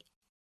in, like,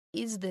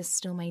 is this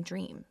still my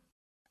dream?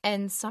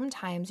 And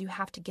sometimes you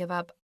have to give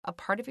up a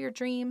part of your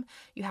dream,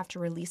 you have to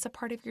release a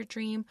part of your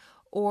dream,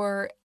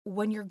 or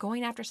when you're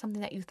going after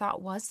something that you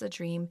thought was the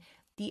dream,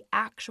 the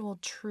actual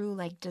true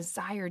like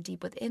desire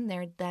deep within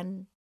there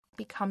then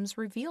becomes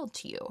revealed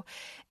to you.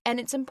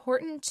 And it's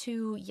important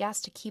to, yes,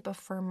 to keep a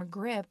firm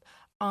grip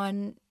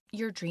on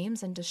your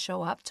dreams and to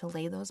show up to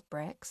lay those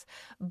bricks,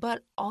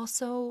 but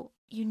also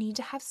you need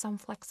to have some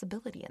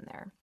flexibility in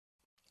there.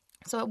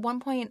 So at one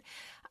point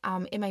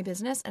in my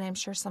business, and I'm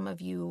sure some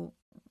of you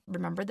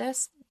remember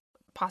this,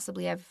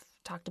 possibly I've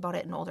talked about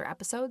it in older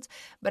episodes,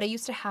 but I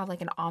used to have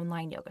like an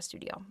online yoga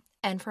studio.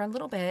 And for a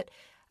little bit,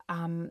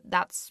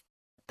 that's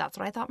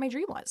what I thought my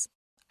dream was.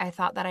 I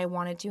thought that I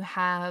wanted to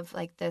have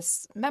like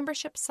this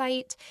membership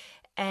site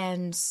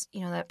and,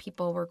 you know, that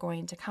people were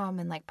going to come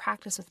and like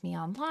practice with me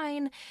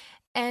online.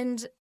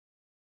 And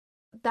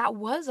that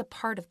was a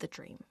part of the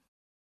dream.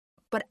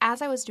 But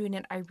as I was doing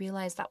it, I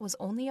realized that was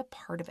only a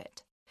part of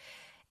it.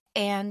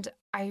 And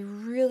I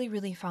really,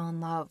 really fell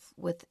in love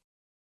with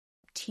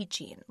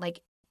teaching,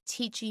 like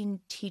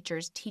teaching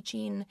teachers,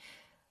 teaching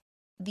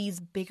these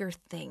bigger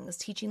things,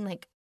 teaching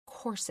like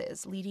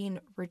courses, leading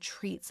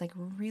retreats, like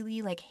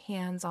really like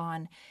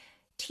hands-on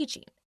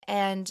teaching.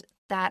 And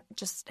that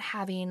just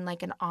having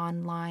like an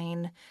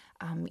online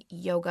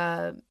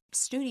yoga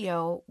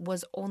studio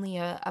was only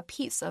a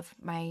piece of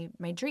my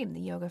dream,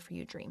 the Yoga for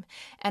You dream.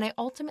 And I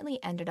ultimately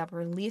ended up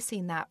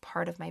releasing that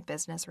part of my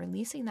business,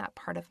 releasing that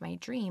part of my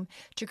dream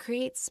to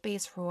create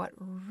space for what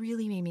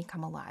really made me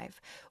come alive,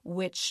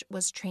 which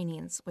was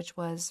trainings, which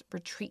was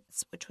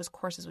retreats, which was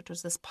courses, which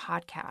was this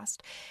podcast.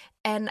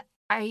 And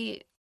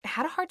I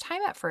had a hard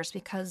time at first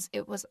because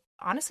it was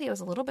honestly, it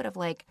was a little bit of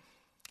like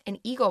an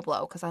ego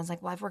blow because I was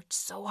like, well, I've worked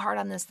so hard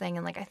on this thing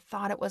and like I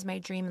thought it was my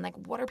dream and like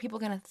what are people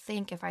going to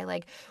think if I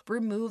like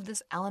remove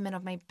this element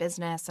of my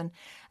business? And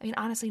I mean,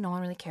 honestly, no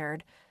one really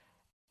cared.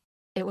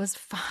 It was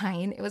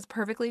fine. It was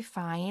perfectly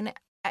fine.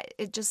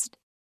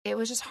 It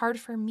was just hard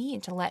for me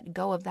to let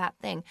go of that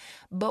thing.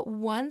 But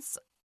once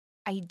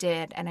I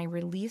did and I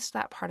released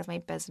that part of my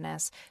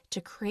business to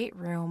create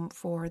room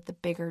for the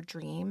bigger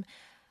dream,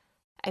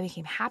 I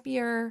became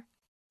happier.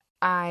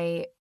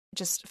 I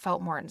just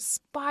felt more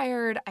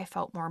inspired. I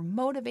felt more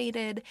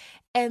motivated.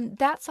 And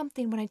that's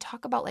something when I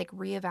talk about like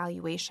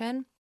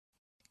reevaluation,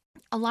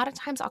 a lot of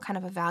times I'll kind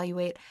of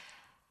evaluate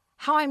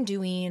how I'm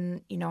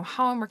doing,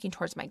 how I'm working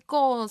towards my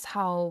goals,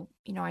 how,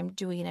 I'm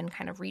doing and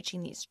kind of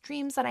reaching these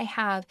dreams that I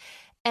have.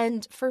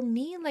 And for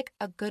me, like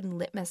a good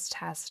litmus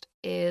test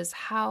is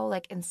how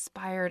like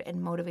inspired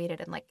and motivated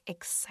and like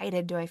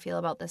excited do I feel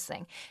about this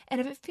thing. And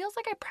if it feels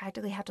like I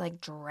practically have to like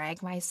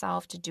drag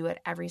myself to do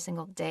it every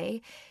single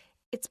day,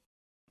 it's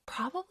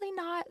probably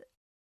not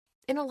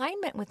in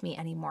alignment with me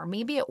anymore.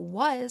 Maybe it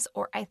was,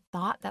 or I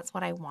thought that's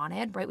what I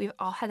wanted, right? We've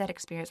all had that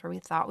experience where we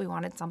thought we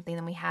wanted something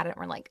and we had it and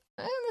we're like,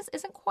 this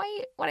isn't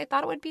quite what I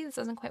thought it would be. This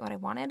isn't quite what I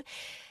wanted.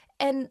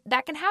 And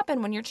that can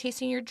happen when you're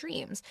chasing your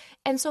dreams.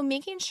 And so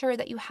making sure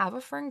that you have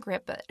a firm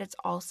grip, but it's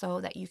also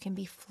that you can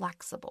be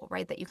flexible,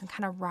 right? That you can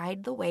kind of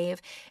ride the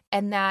wave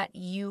and that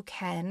you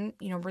can,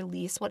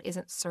 release what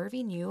isn't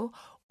serving you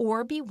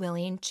or be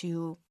willing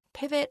to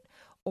pivot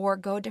or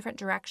go a different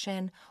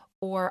direction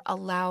or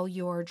allow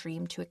your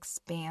dream to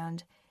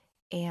expand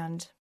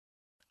and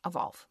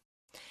evolve.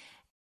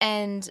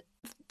 And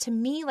to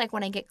me, like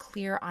when I get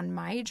clear on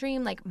my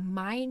dream, like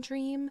my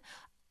dream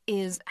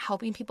is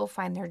helping people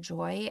find their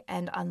joy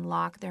and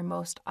unlock their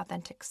most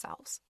authentic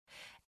selves.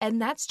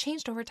 And that's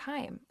changed over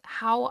time.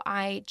 How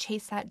I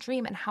chase that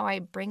dream and how I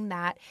bring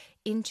that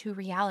into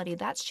reality,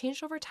 that's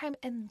changed over time,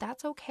 and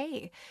that's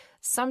okay.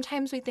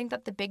 Sometimes we think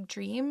that the big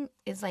dream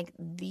is like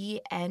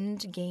the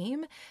end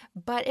game,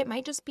 but it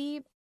might just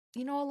be, a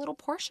little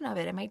portion of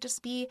it. It might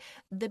just be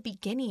the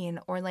beginning,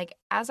 or like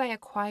as I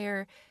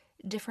acquire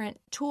different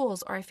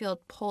tools or I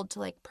feel pulled to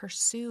like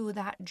pursue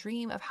that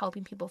dream of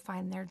helping people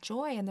find their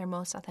joy and their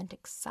most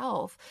authentic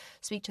self,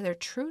 speak to their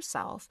true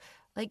self,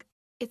 like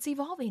it's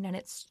evolving and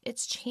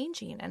it's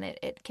changing and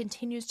it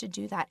continues to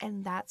do that,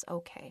 and that's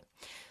okay.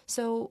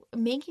 So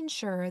making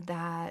sure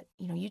that,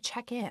 you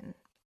check in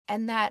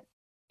and that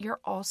you're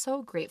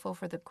also grateful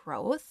for the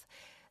growth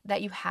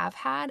that you have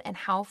had and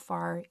how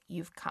far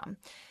you've come.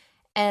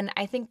 And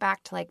I think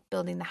back to like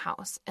building the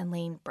house and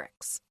laying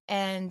bricks.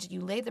 And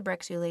you lay the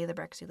bricks, you lay the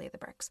bricks, you lay the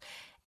bricks.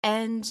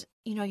 And,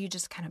 you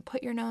just kind of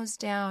put your nose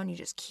down, you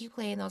just keep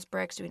laying those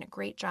bricks, doing a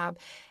great job.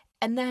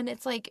 And then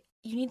it's like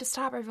you need to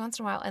stop every once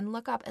in a while and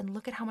look up and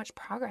look at how much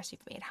progress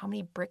you've made, how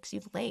many bricks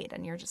you've laid.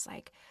 And you're just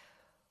like,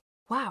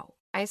 wow,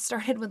 I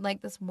started with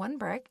like this one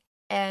brick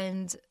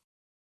and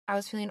I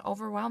was feeling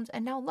overwhelmed.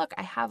 And now look,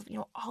 I have,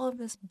 all of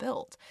this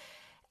built.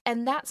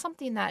 And that's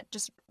something that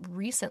just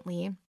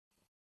recently,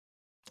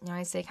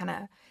 I say kind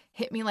of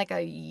hit me like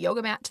a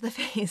yoga mat to the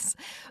face.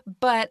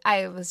 But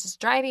I was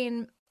just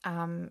driving,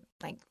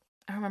 like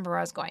I remember where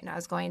I was going. I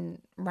was going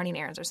running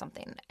errands or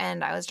something.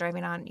 And I was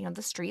driving on,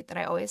 the street that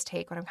I always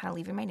take when I'm kind of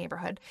leaving my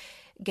neighborhood,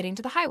 getting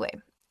to the highway.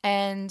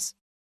 And,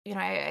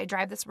 I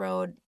drive this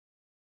road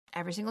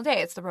every single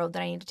day. It's the road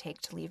that I need to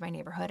take to leave my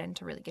neighborhood and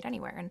to really get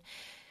anywhere.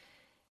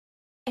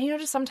 And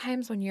just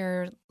sometimes when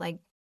you're like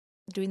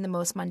doing the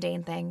most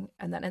mundane thing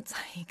and then it's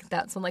like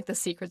that's when like the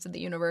secrets of the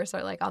universe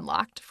are like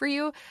unlocked for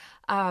you,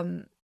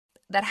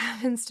 that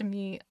happens to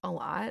me a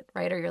lot,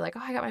 right? Or you're like,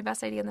 oh, I got my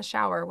best idea in the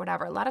shower or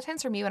whatever. A lot of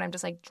times for me when I'm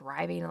just like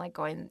driving and like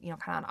going, kind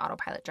of on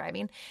autopilot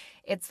driving,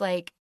 it's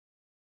like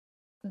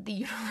the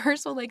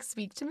universe will like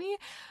speak to me.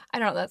 I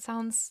don't know, that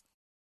sounds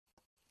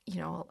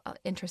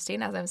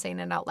interesting as I'm saying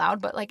it out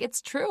loud, but like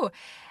it's true.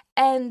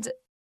 And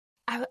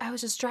I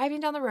was just driving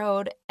down the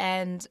road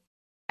and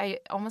I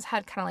almost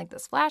had kind of like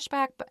this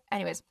flashback, but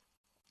anyways,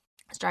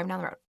 I was driving down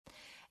the road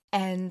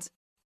and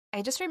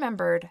I just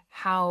remembered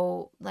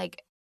how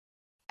like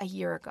a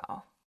year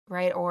ago,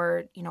 right?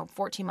 Or,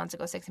 14 months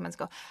ago, 16 months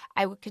ago,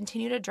 I would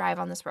continue to drive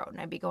on this road and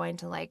I'd be going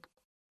to like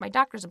my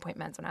doctor's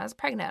appointments when I was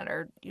pregnant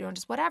or,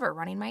 just whatever,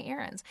 running my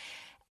errands.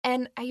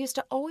 And I used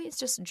to always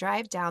just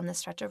drive down this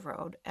stretch of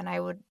road and I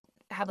would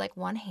have like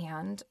one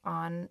hand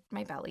on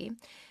my belly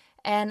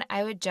and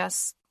I would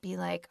just be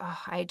like,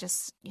 oh, I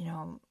just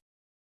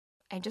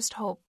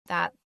hope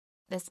that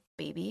this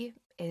baby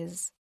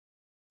is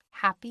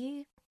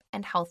happy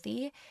and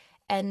healthy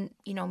and,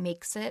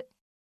 makes it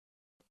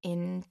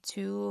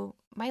into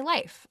my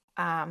life.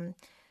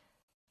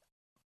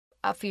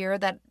 a fear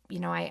that,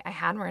 I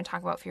had, we're going to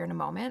talk about fear in a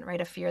moment,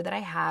 right? A fear that I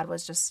had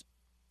was just,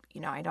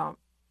 I don't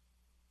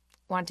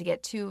want to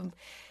get too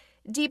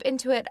deep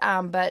into it.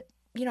 But,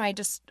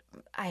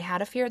 I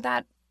had a fear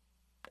that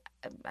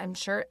I'm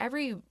sure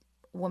every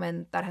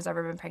woman that has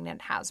ever been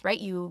pregnant has, right?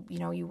 You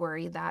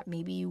worry that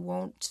maybe you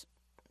won't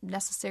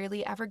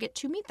necessarily ever get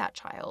to meet that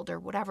child or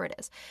whatever it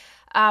is.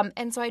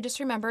 And so I just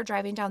remember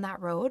driving down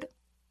that road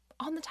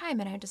all the time,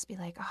 and I'd just be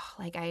like, oh,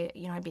 like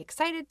I'd be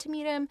excited to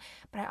meet him,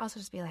 but I also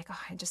just be like, oh,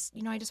 I just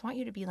want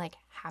you to be like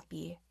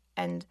happy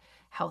and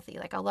healthy.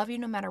 Like, I'll love you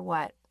no matter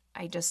what.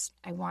 I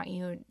want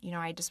you,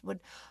 I just would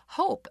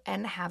hope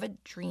and have a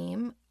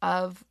dream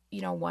of,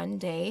 one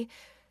day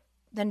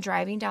then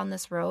driving down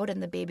this road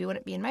and the baby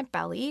wouldn't be in my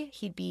belly.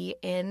 He'd be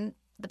in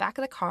the back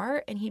of the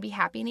car and he'd be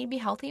happy and he'd be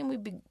healthy and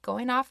we'd be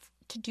going off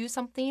to do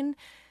something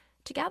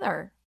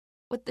together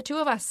with the two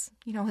of us,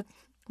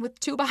 with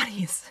two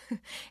bodies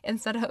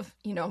instead of,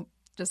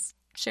 just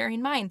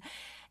sharing mine.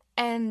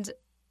 And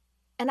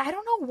I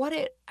don't know what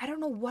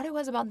it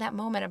was about that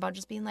moment, about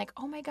just being like,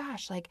 oh my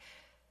gosh, like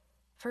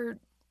for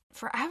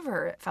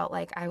forever it felt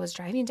like I was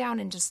driving down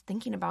and just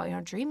thinking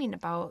about, dreaming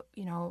about,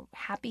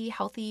 happy,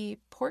 healthy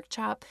pork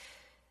chop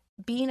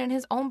being in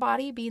his own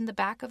body, being the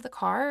back of the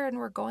car, and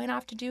we're going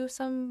off to do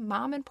some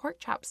mom and pork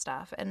chop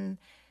stuff. And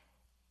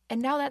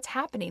now that's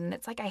happening. And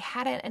it's like I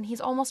hadn't, and he's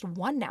almost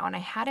 1 now, and I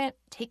hadn't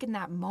taken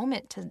that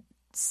moment to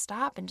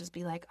stop and just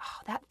be like,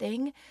 oh, that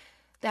thing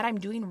that I'm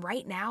doing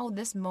right now,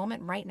 this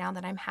moment right now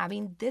that I'm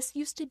having, this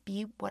used to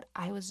be what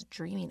I was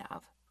dreaming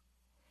of.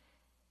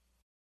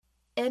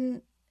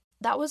 And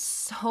that was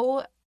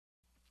so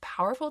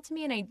powerful to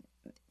me. And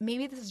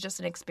maybe this is just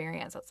an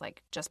experience that's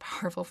like just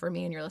powerful for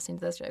me, and you're listening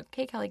to this, you're like,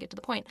 okay, Kelly, get to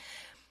the point.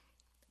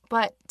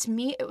 But to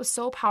me, it was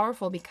so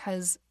powerful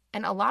because,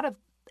 and a lot of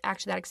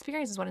actually that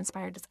experience is what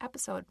inspired this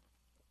episode.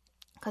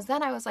 Because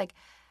then I was like,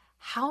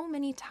 how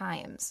many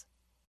times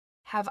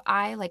have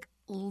I like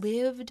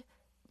lived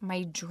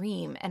my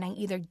dream and I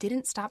either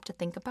didn't stop to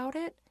think about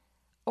it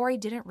or I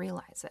didn't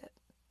realize it?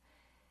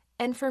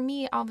 And for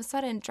me, all of a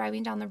sudden,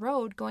 driving down the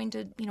road, going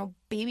to,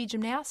 baby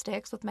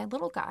gymnastics with my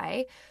little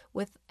guy,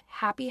 with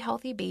happy,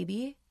 healthy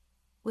baby,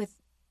 with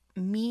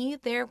me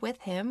there with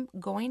him,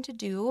 going to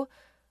do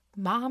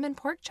mom and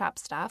pork chop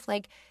stuff,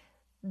 like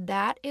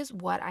that is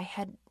what I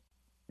had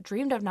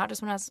dreamed of, not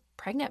just when I was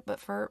pregnant, but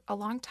for a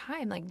long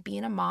time. Like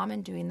being a mom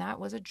and doing that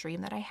was a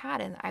dream that I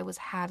had. And I was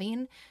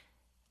having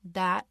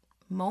that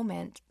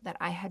moment that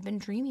I had been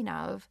dreaming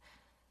of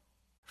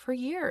for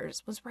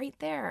years, was right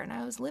there, and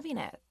I was living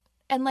it.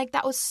 And like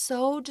that was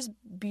so just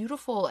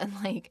beautiful and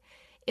like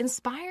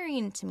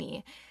inspiring to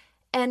me.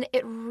 And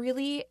it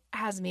really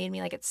has made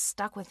me, like, it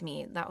stuck with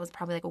me. That was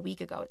probably like a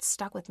week ago. It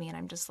stuck with me. And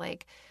I'm just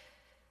like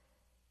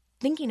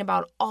thinking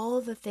about all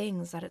of the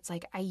things that it's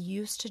like, I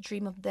used to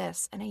dream of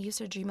this and I used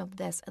to dream of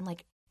this. And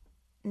like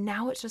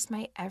now it's just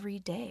my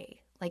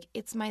everyday. Like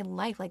it's my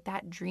life. Like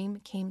that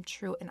dream came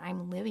true and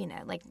I'm living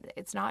it. Like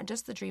it's not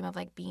just the dream of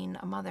like being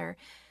a mother,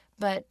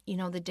 but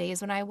the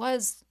days when I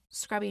was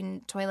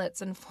scrubbing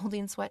toilets and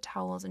folding sweat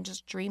towels and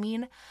just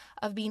dreaming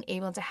of being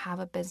able to have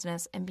a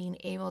business and being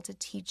able to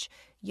teach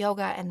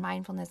yoga and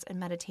mindfulness and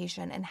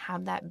meditation and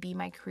have that be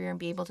my career and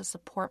be able to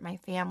support my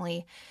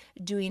family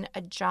doing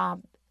a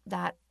job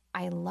that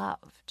I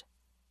loved.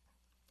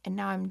 And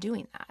now I'm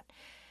doing that.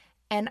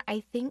 And I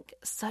think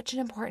such an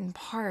important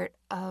part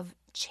of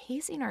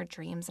chasing our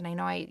dreams, and I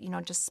know I,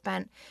 just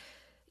spent,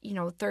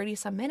 30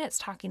 some minutes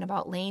talking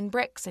about laying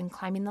bricks and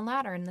climbing the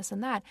ladder and this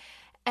and that.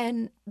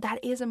 And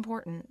that is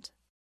important,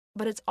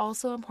 but it's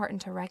also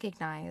important to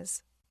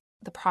recognize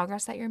the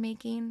progress that you're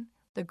making,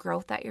 the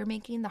growth that you're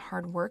making, the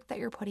hard work that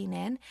you're putting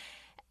in,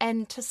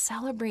 and to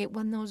celebrate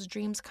when those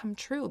dreams come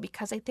true.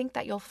 Because I think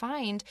that you'll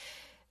find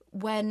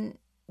when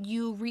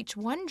you reach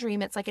one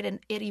dream, it's like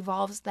it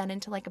evolves then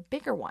into like a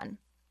bigger one.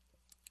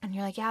 And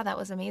you're like, yeah, that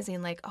was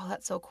amazing. Like, oh,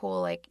 that's so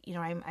cool. Like,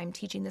 I'm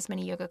teaching this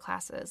many yoga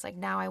classes. Like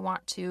now I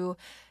want to,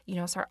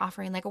 start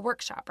offering like a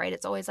workshop, right?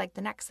 It's always like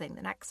the next thing,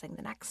 the next thing,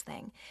 the next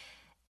thing.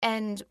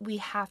 And we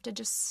have to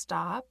just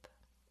stop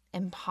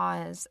and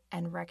pause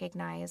and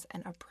recognize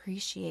and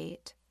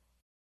appreciate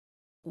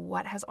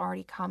what has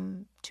already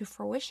come to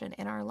fruition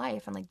in our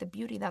life and like the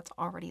beauty that's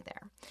already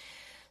there.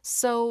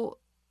 So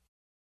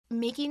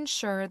making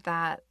sure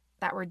that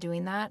we're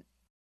doing that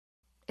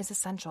is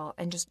essential,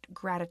 and just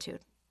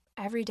gratitude.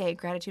 Every day,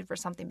 gratitude for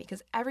something,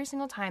 because every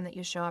single time that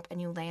you show up and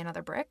you lay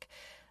another brick,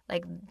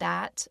 like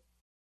that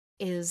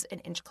is an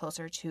inch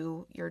closer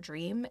to your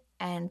dream,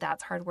 and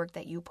that's hard work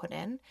that you put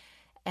in.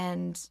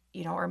 And,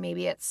 or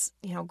maybe it's,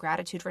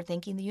 gratitude for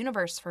thanking the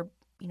universe for,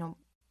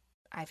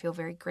 I feel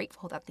very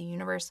grateful that the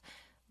universe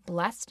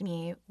blessed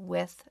me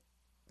with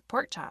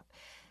pork chop,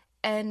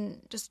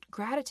 and just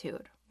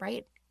gratitude,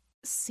 right?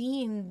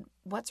 Seeing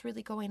what's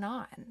really going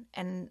on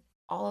and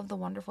all of the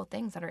wonderful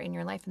things that are in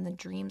your life and the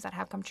dreams that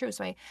have come true.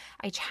 So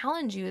I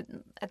challenge you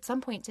at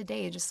some point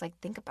today, just like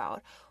think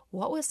about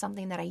what was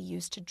something that I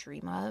used to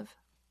dream of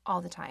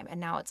all the time.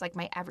 And now it's like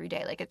my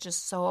everyday, like it's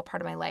just so a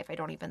part of my life. I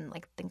don't even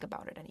like think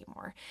about it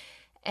anymore.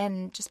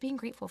 And just being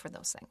grateful for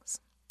those things.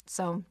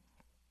 So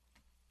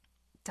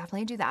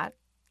definitely do that.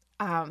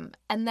 And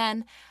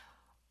then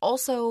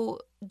also,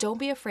 don't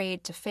be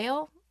afraid to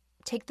fail.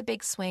 Take the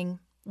big swing.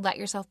 Let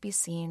yourself be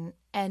seen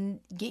and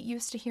get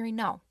used to hearing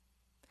no.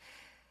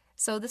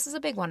 So this is a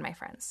big one, my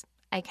friends.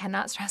 I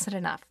cannot stress it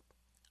enough.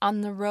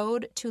 On the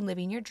road to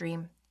living your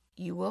dream,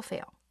 you will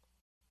fail.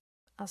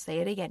 I'll say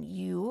it again.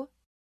 You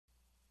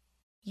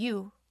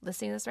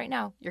listening to this right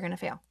now, you're going to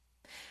fail.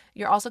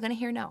 You're also going to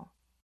hear no.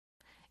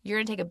 You're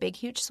going to take a big,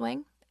 huge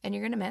swing and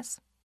you're going to miss.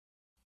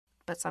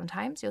 But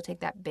sometimes you'll take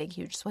that big,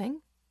 huge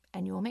swing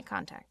and you will make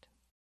contact.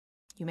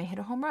 You may hit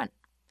a home run.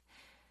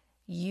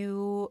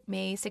 You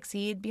may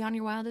succeed beyond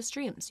your wildest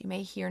dreams. You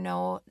may hear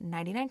no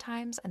 99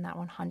 times, and that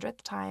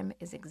 100th time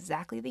is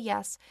exactly the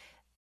yes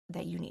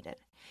that you needed.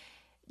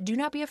 Do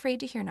not be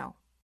afraid to hear no.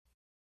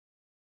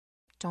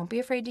 Don't be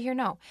afraid to hear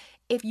no.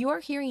 If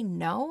you're hearing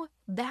no,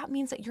 that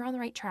means that you're on the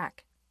right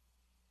track.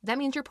 That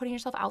means you're putting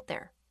yourself out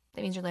there.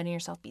 That means you're letting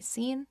yourself be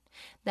seen.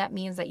 That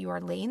means that you are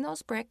laying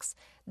those bricks.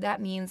 That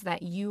means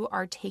that you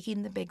are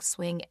taking the big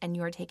swing and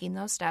you are taking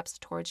those steps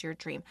towards your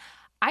dream.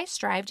 I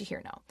strive to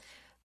hear no.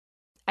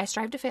 I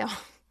strive to fail.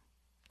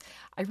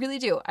 I really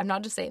do. I'm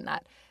not just saying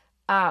that.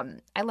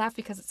 I laugh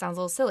because it sounds a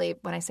little silly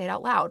when I say it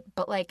out loud,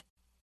 but like,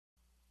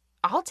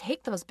 I'll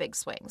take those big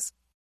swings.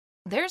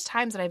 There's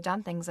times that I've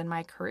done things in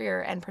my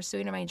career and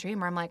pursuing my dream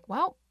where I'm like,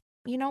 well,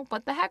 you know,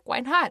 what the heck? Why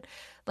not?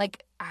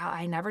 Like,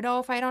 I never know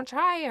if I don't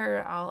try,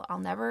 or I'll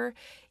never,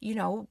 you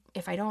know,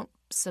 if I don't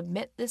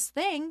submit this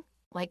thing,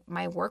 like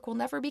my work will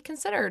never be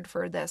considered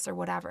for this or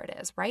whatever it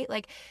is, right?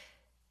 Like,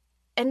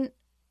 and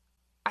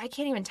I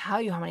can't even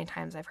tell you how many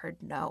times I've heard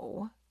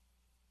no.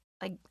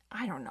 Like,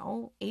 I don't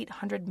know,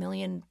 800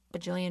 million,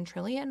 bajillion,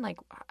 trillion. Like,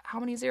 how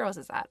many zeros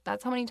is that?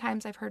 That's how many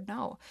times I've heard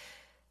no.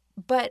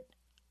 But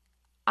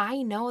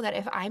I know that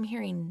if I'm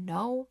hearing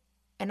no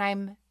and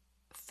I'm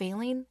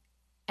failing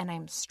and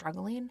I'm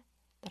struggling,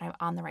 that I'm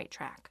on the right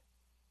track.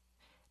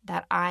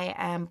 That I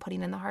am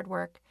putting in the hard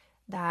work,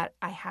 that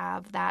I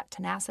have that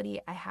tenacity,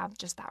 I have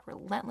just that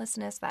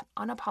relentlessness, that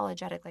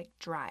unapologetic like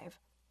drive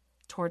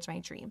towards my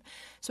dream.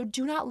 So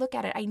do not look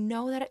at it. I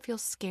know that it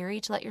feels scary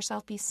to let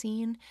yourself be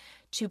seen,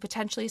 to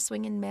potentially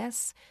swing and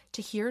miss,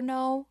 to hear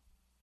no,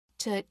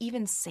 to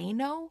even say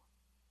no,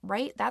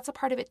 right? That's a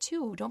part of it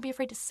too. Don't be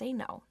afraid to say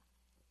no.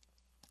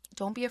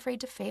 Don't be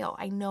afraid to fail.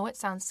 I know it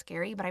sounds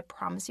scary, but I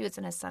promise you it's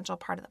an essential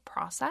part of the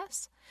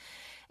process.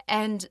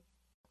 And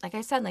like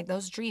I said, like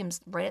those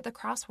dreams right at the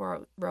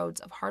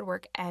crossroads of hard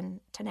work and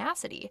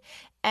tenacity.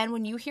 And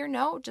when you hear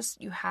no, just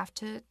you have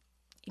to,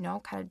 you know,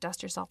 kind of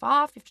dust yourself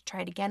off. You have to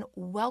try it again.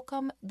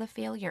 Welcome the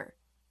failure.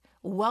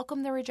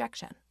 Welcome the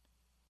rejection.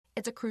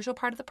 It's a crucial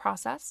part of the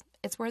process.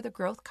 It's where the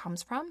growth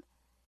comes from.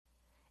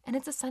 And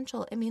it's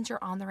essential. It means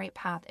you're on the right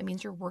path. It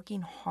means you're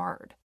working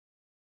hard.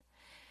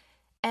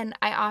 And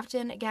I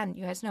often, again,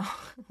 you guys know,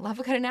 love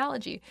a good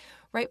analogy,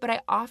 right? But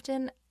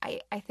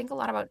I think a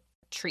lot about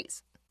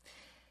trees.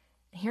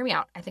 Hear me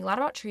out. I think a lot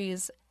about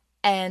trees,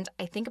 and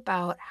I think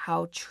about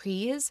how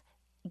trees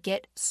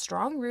get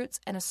strong roots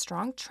and a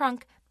strong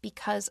trunk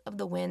because of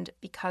the wind,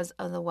 because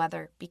of the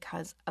weather,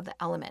 because of the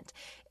element.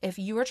 If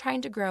you were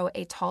trying to grow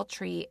a tall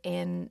tree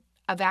in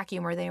a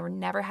vacuum where they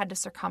never had to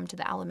succumb to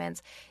the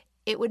elements,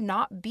 it would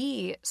not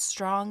be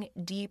strong,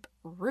 deep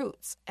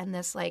roots and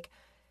this like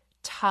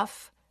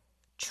tough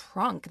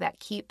trunk that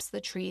keeps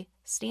the tree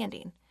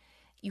standing.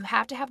 You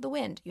have to have the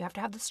wind, you have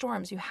to have the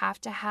storms, you have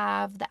to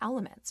have the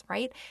elements,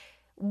 right?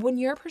 When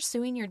you're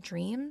pursuing your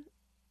dream,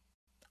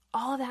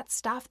 all of that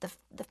stuff,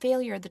 the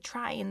failure, the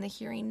trying, the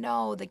hearing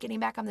no, the getting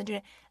back on the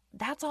doing,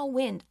 that's all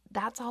wind,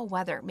 that's all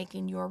weather,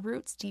 making your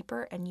roots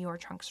deeper and your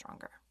trunk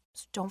stronger.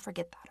 So don't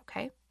forget that,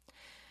 okay?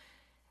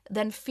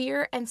 Then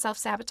fear and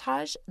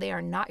self-sabotage, they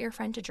are not your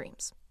friend to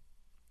dreams.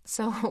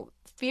 So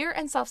fear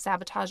and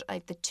self-sabotage are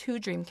like the two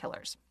dream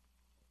killers.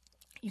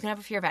 You can have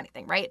a fear of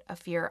anything, right? A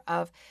fear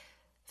of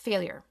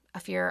failure, a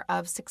fear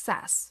of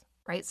success,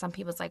 right? Some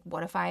people's like,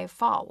 what if I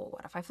fall? Well,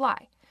 what if I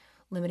fly?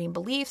 Limiting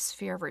beliefs,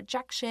 fear of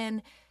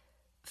rejection,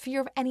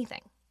 fear of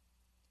anything.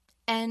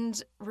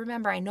 And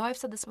remember, I know I've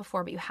said this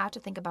before, but you have to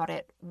think about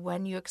it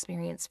when you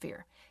experience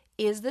fear.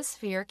 Is this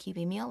fear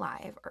keeping me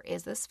alive, or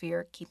is this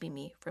fear keeping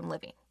me from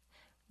living?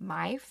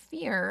 My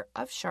fear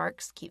of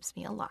sharks keeps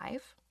me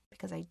alive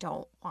because I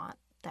don't want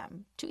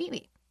them to eat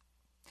me.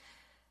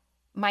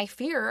 My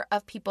fear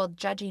of people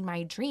judging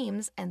my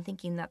dreams and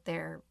thinking that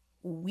they're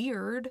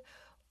weird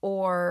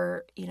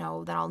or, you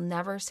know, that I'll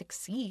never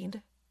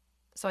succeed,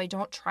 so I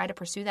don't try to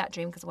pursue that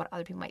dream because of what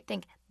other people might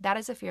think, that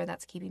is a fear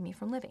that's keeping me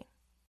from living.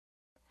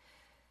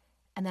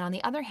 And then on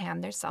the other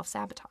hand, there's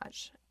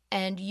self-sabotage.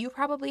 And you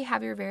probably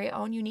have your very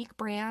own unique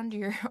brand,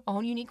 your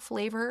own unique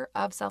flavor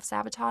of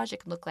self-sabotage.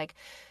 It can look like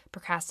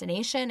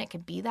procrastination. It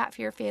could be that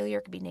fear of failure.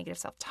 It could be negative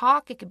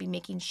self-talk. It could be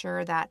making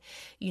sure that,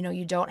 you know,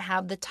 you don't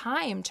have the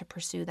time to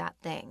pursue that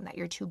thing, that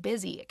you're too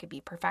busy. It could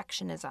be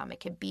perfectionism. It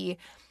could be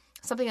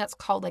something that's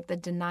called like the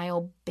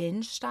denial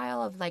binge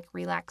style of like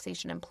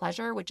relaxation and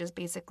pleasure, which is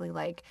basically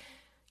like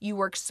you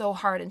work so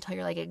hard until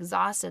you're like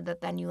exhausted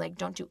that then you like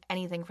don't do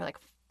anything for like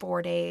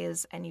 4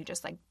 days and you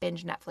just like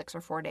binge Netflix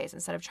for 4 days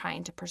instead of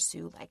trying to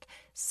pursue like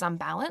some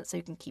balance so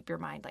you can keep your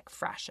mind like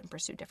fresh and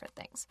pursue different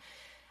things.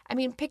 I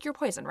mean, pick your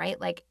poison,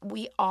 right? Like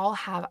we all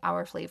have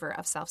our flavor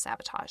of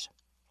self-sabotage.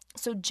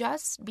 So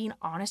just being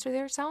honest with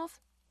yourself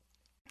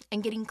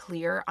and getting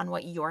clear on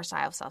what your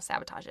style of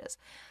self-sabotage is.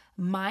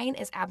 Mine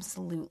is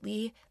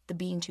absolutely the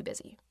being too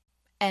busy.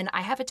 And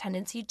I have a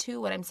tendency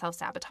to, when I'm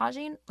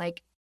self-sabotaging,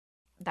 like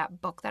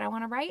that book that I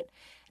want to write,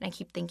 and I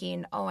keep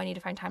thinking, oh, I need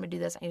to find time to do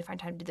this, I need to find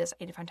time to do this,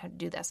 I need to find time to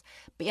do this.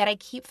 But yet I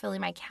keep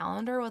filling my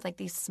calendar with like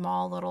these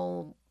small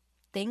little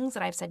things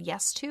that I've said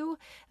yes to,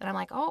 and I'm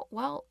like, oh,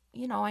 well,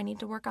 I need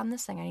to work on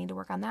this thing, I need to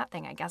work on that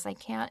thing. I guess I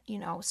can't,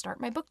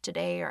 start my book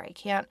today, or I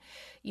can't,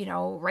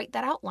 write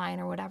that outline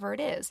or whatever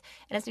it is.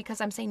 And it's because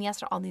I'm saying yes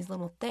to all these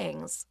little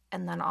things,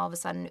 and then all of a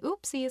sudden,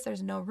 oopsies,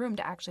 there's no room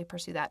to actually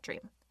pursue that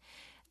dream.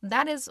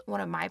 That is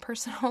one of my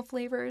personal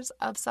flavors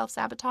of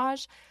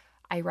self-sabotage.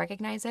 I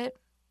recognize it.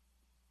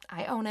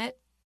 I own it.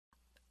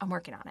 I'm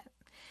working on it.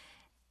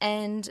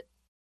 And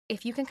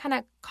if you can kind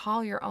of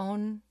call your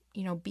own,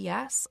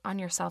 BS on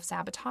your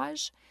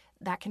self-sabotage,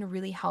 that can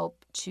really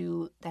help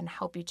you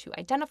to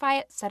identify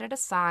it, set it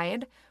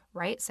aside,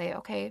 right? Say,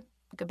 okay,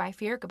 goodbye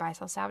fear, goodbye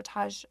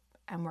self-sabotage.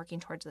 I'm working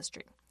towards this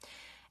dream.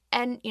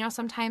 And,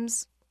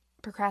 sometimes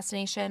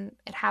procrastination,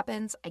 it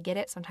happens. I get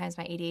it. Sometimes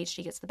my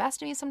ADHD gets the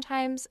best of me.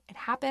 Sometimes it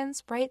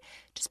happens, right?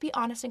 Just be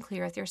honest and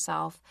clear with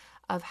yourself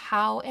of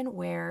how and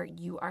where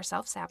you are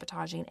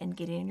self-sabotaging and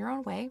getting in your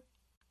own way,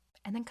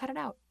 and then cut it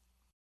out.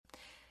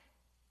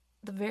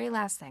 The very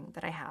last thing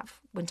that I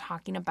have when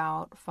talking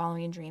about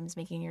following your dreams,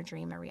 making your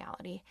dream a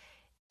reality,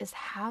 is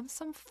have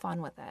some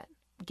fun with it.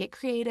 Get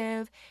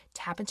creative,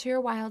 tap into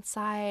your wild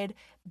side,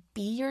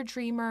 be your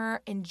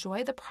dreamer,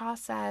 enjoy the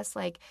process.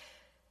 Like,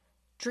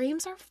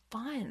 dreams are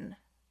fun.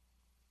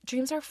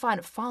 Dreams are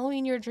fun.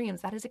 Following your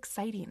dreams, that is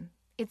exciting.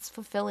 It's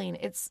fulfilling.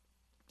 It's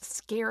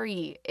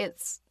scary.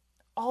 It's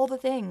all the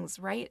things,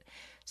 right?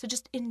 So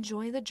just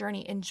enjoy the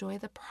journey. Enjoy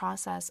the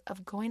process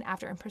of going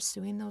after and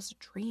pursuing those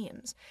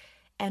dreams.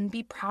 And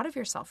be proud of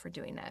yourself for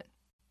doing it.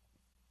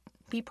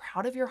 Be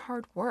proud of your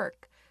hard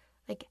work.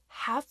 Like,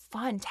 have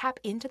fun. Tap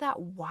into that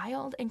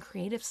wild and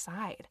creative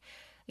side.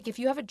 Like, if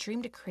you have a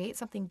dream to create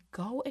something,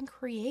 go and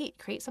create.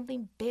 Create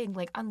something big.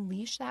 Like,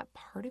 unleash that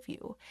part of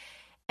you.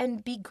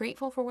 And be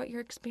grateful for what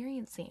you're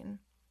experiencing.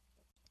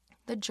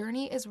 The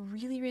journey is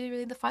really, really,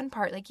 really the fun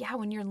part. Like, yeah,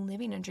 when you're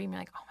living a dream, you're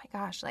like, oh my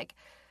gosh, like,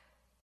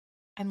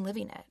 I'm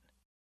living it.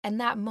 And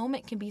that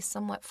moment can be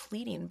somewhat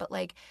fleeting, but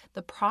like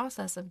the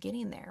process of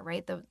getting there,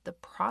 right? The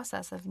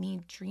process of me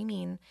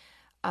dreaming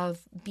of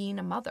being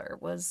a mother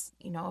was,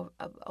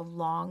 a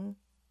long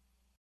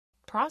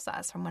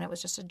process from when it was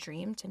just a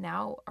dream to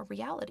now a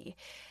reality.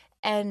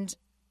 And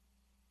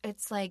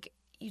it's like,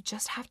 you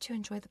just have to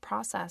enjoy the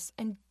process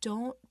and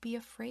don't be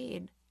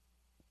afraid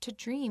to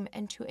dream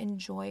and to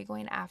enjoy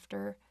going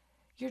after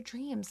your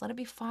dreams. Let it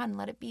be fun.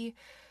 Let it be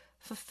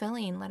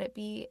fulfilling. Let it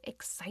be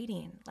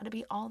exciting. Let it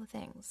be all the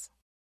things.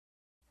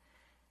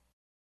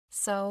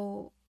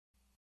 So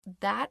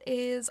that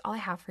is all I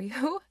have for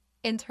you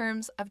in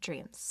terms of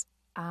dreams.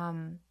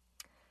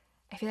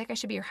 I feel like I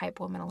should be your hype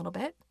woman a little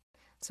bit.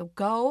 So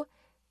go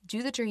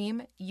do the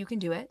dream. You can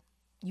do it.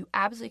 You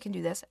absolutely can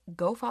do this.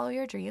 Go follow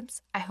your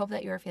dreams. I hope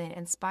that you are feeling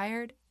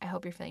inspired. I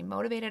hope you're feeling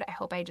motivated. I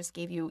hope I just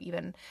gave you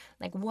even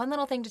like one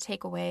little thing to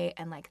take away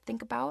and like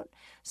think about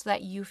so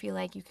that you feel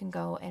like you can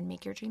go and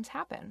make your dreams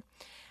happen.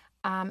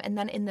 And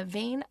then in the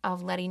vein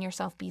of letting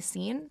yourself be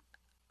seen,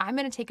 I'm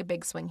going to take a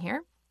big swing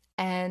here.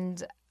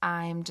 And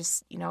I'm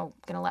just, going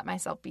to let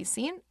myself be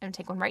seen and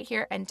take one right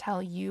here and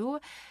tell you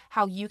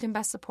how you can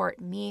best support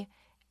me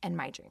and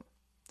my dream.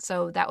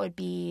 So that would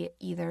be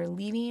either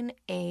leaving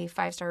a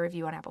 5-star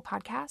review on Apple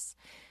Podcasts,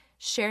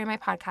 sharing my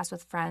podcast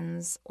with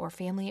friends or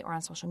family or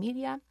on social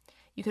media.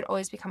 You could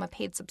always become a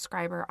paid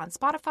subscriber on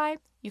Spotify.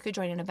 You could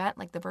join an event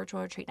like the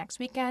virtual retreat next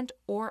weekend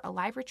or a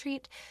live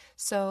retreat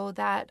so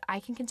that I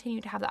can continue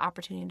to have the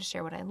opportunity to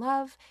share what I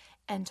love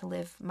and to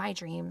live my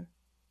dream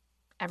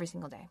every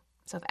single day.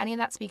 So if any of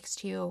that speaks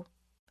to you,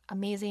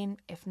 amazing.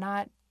 If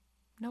not,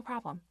 no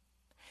problem.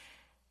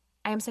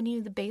 I am sending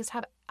you the biggest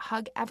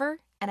hug ever,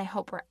 and I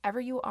hope wherever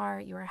you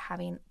are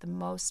having the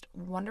most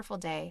wonderful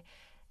day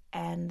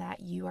and that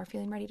you are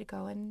feeling ready to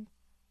go and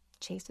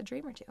chase a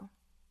dream or two.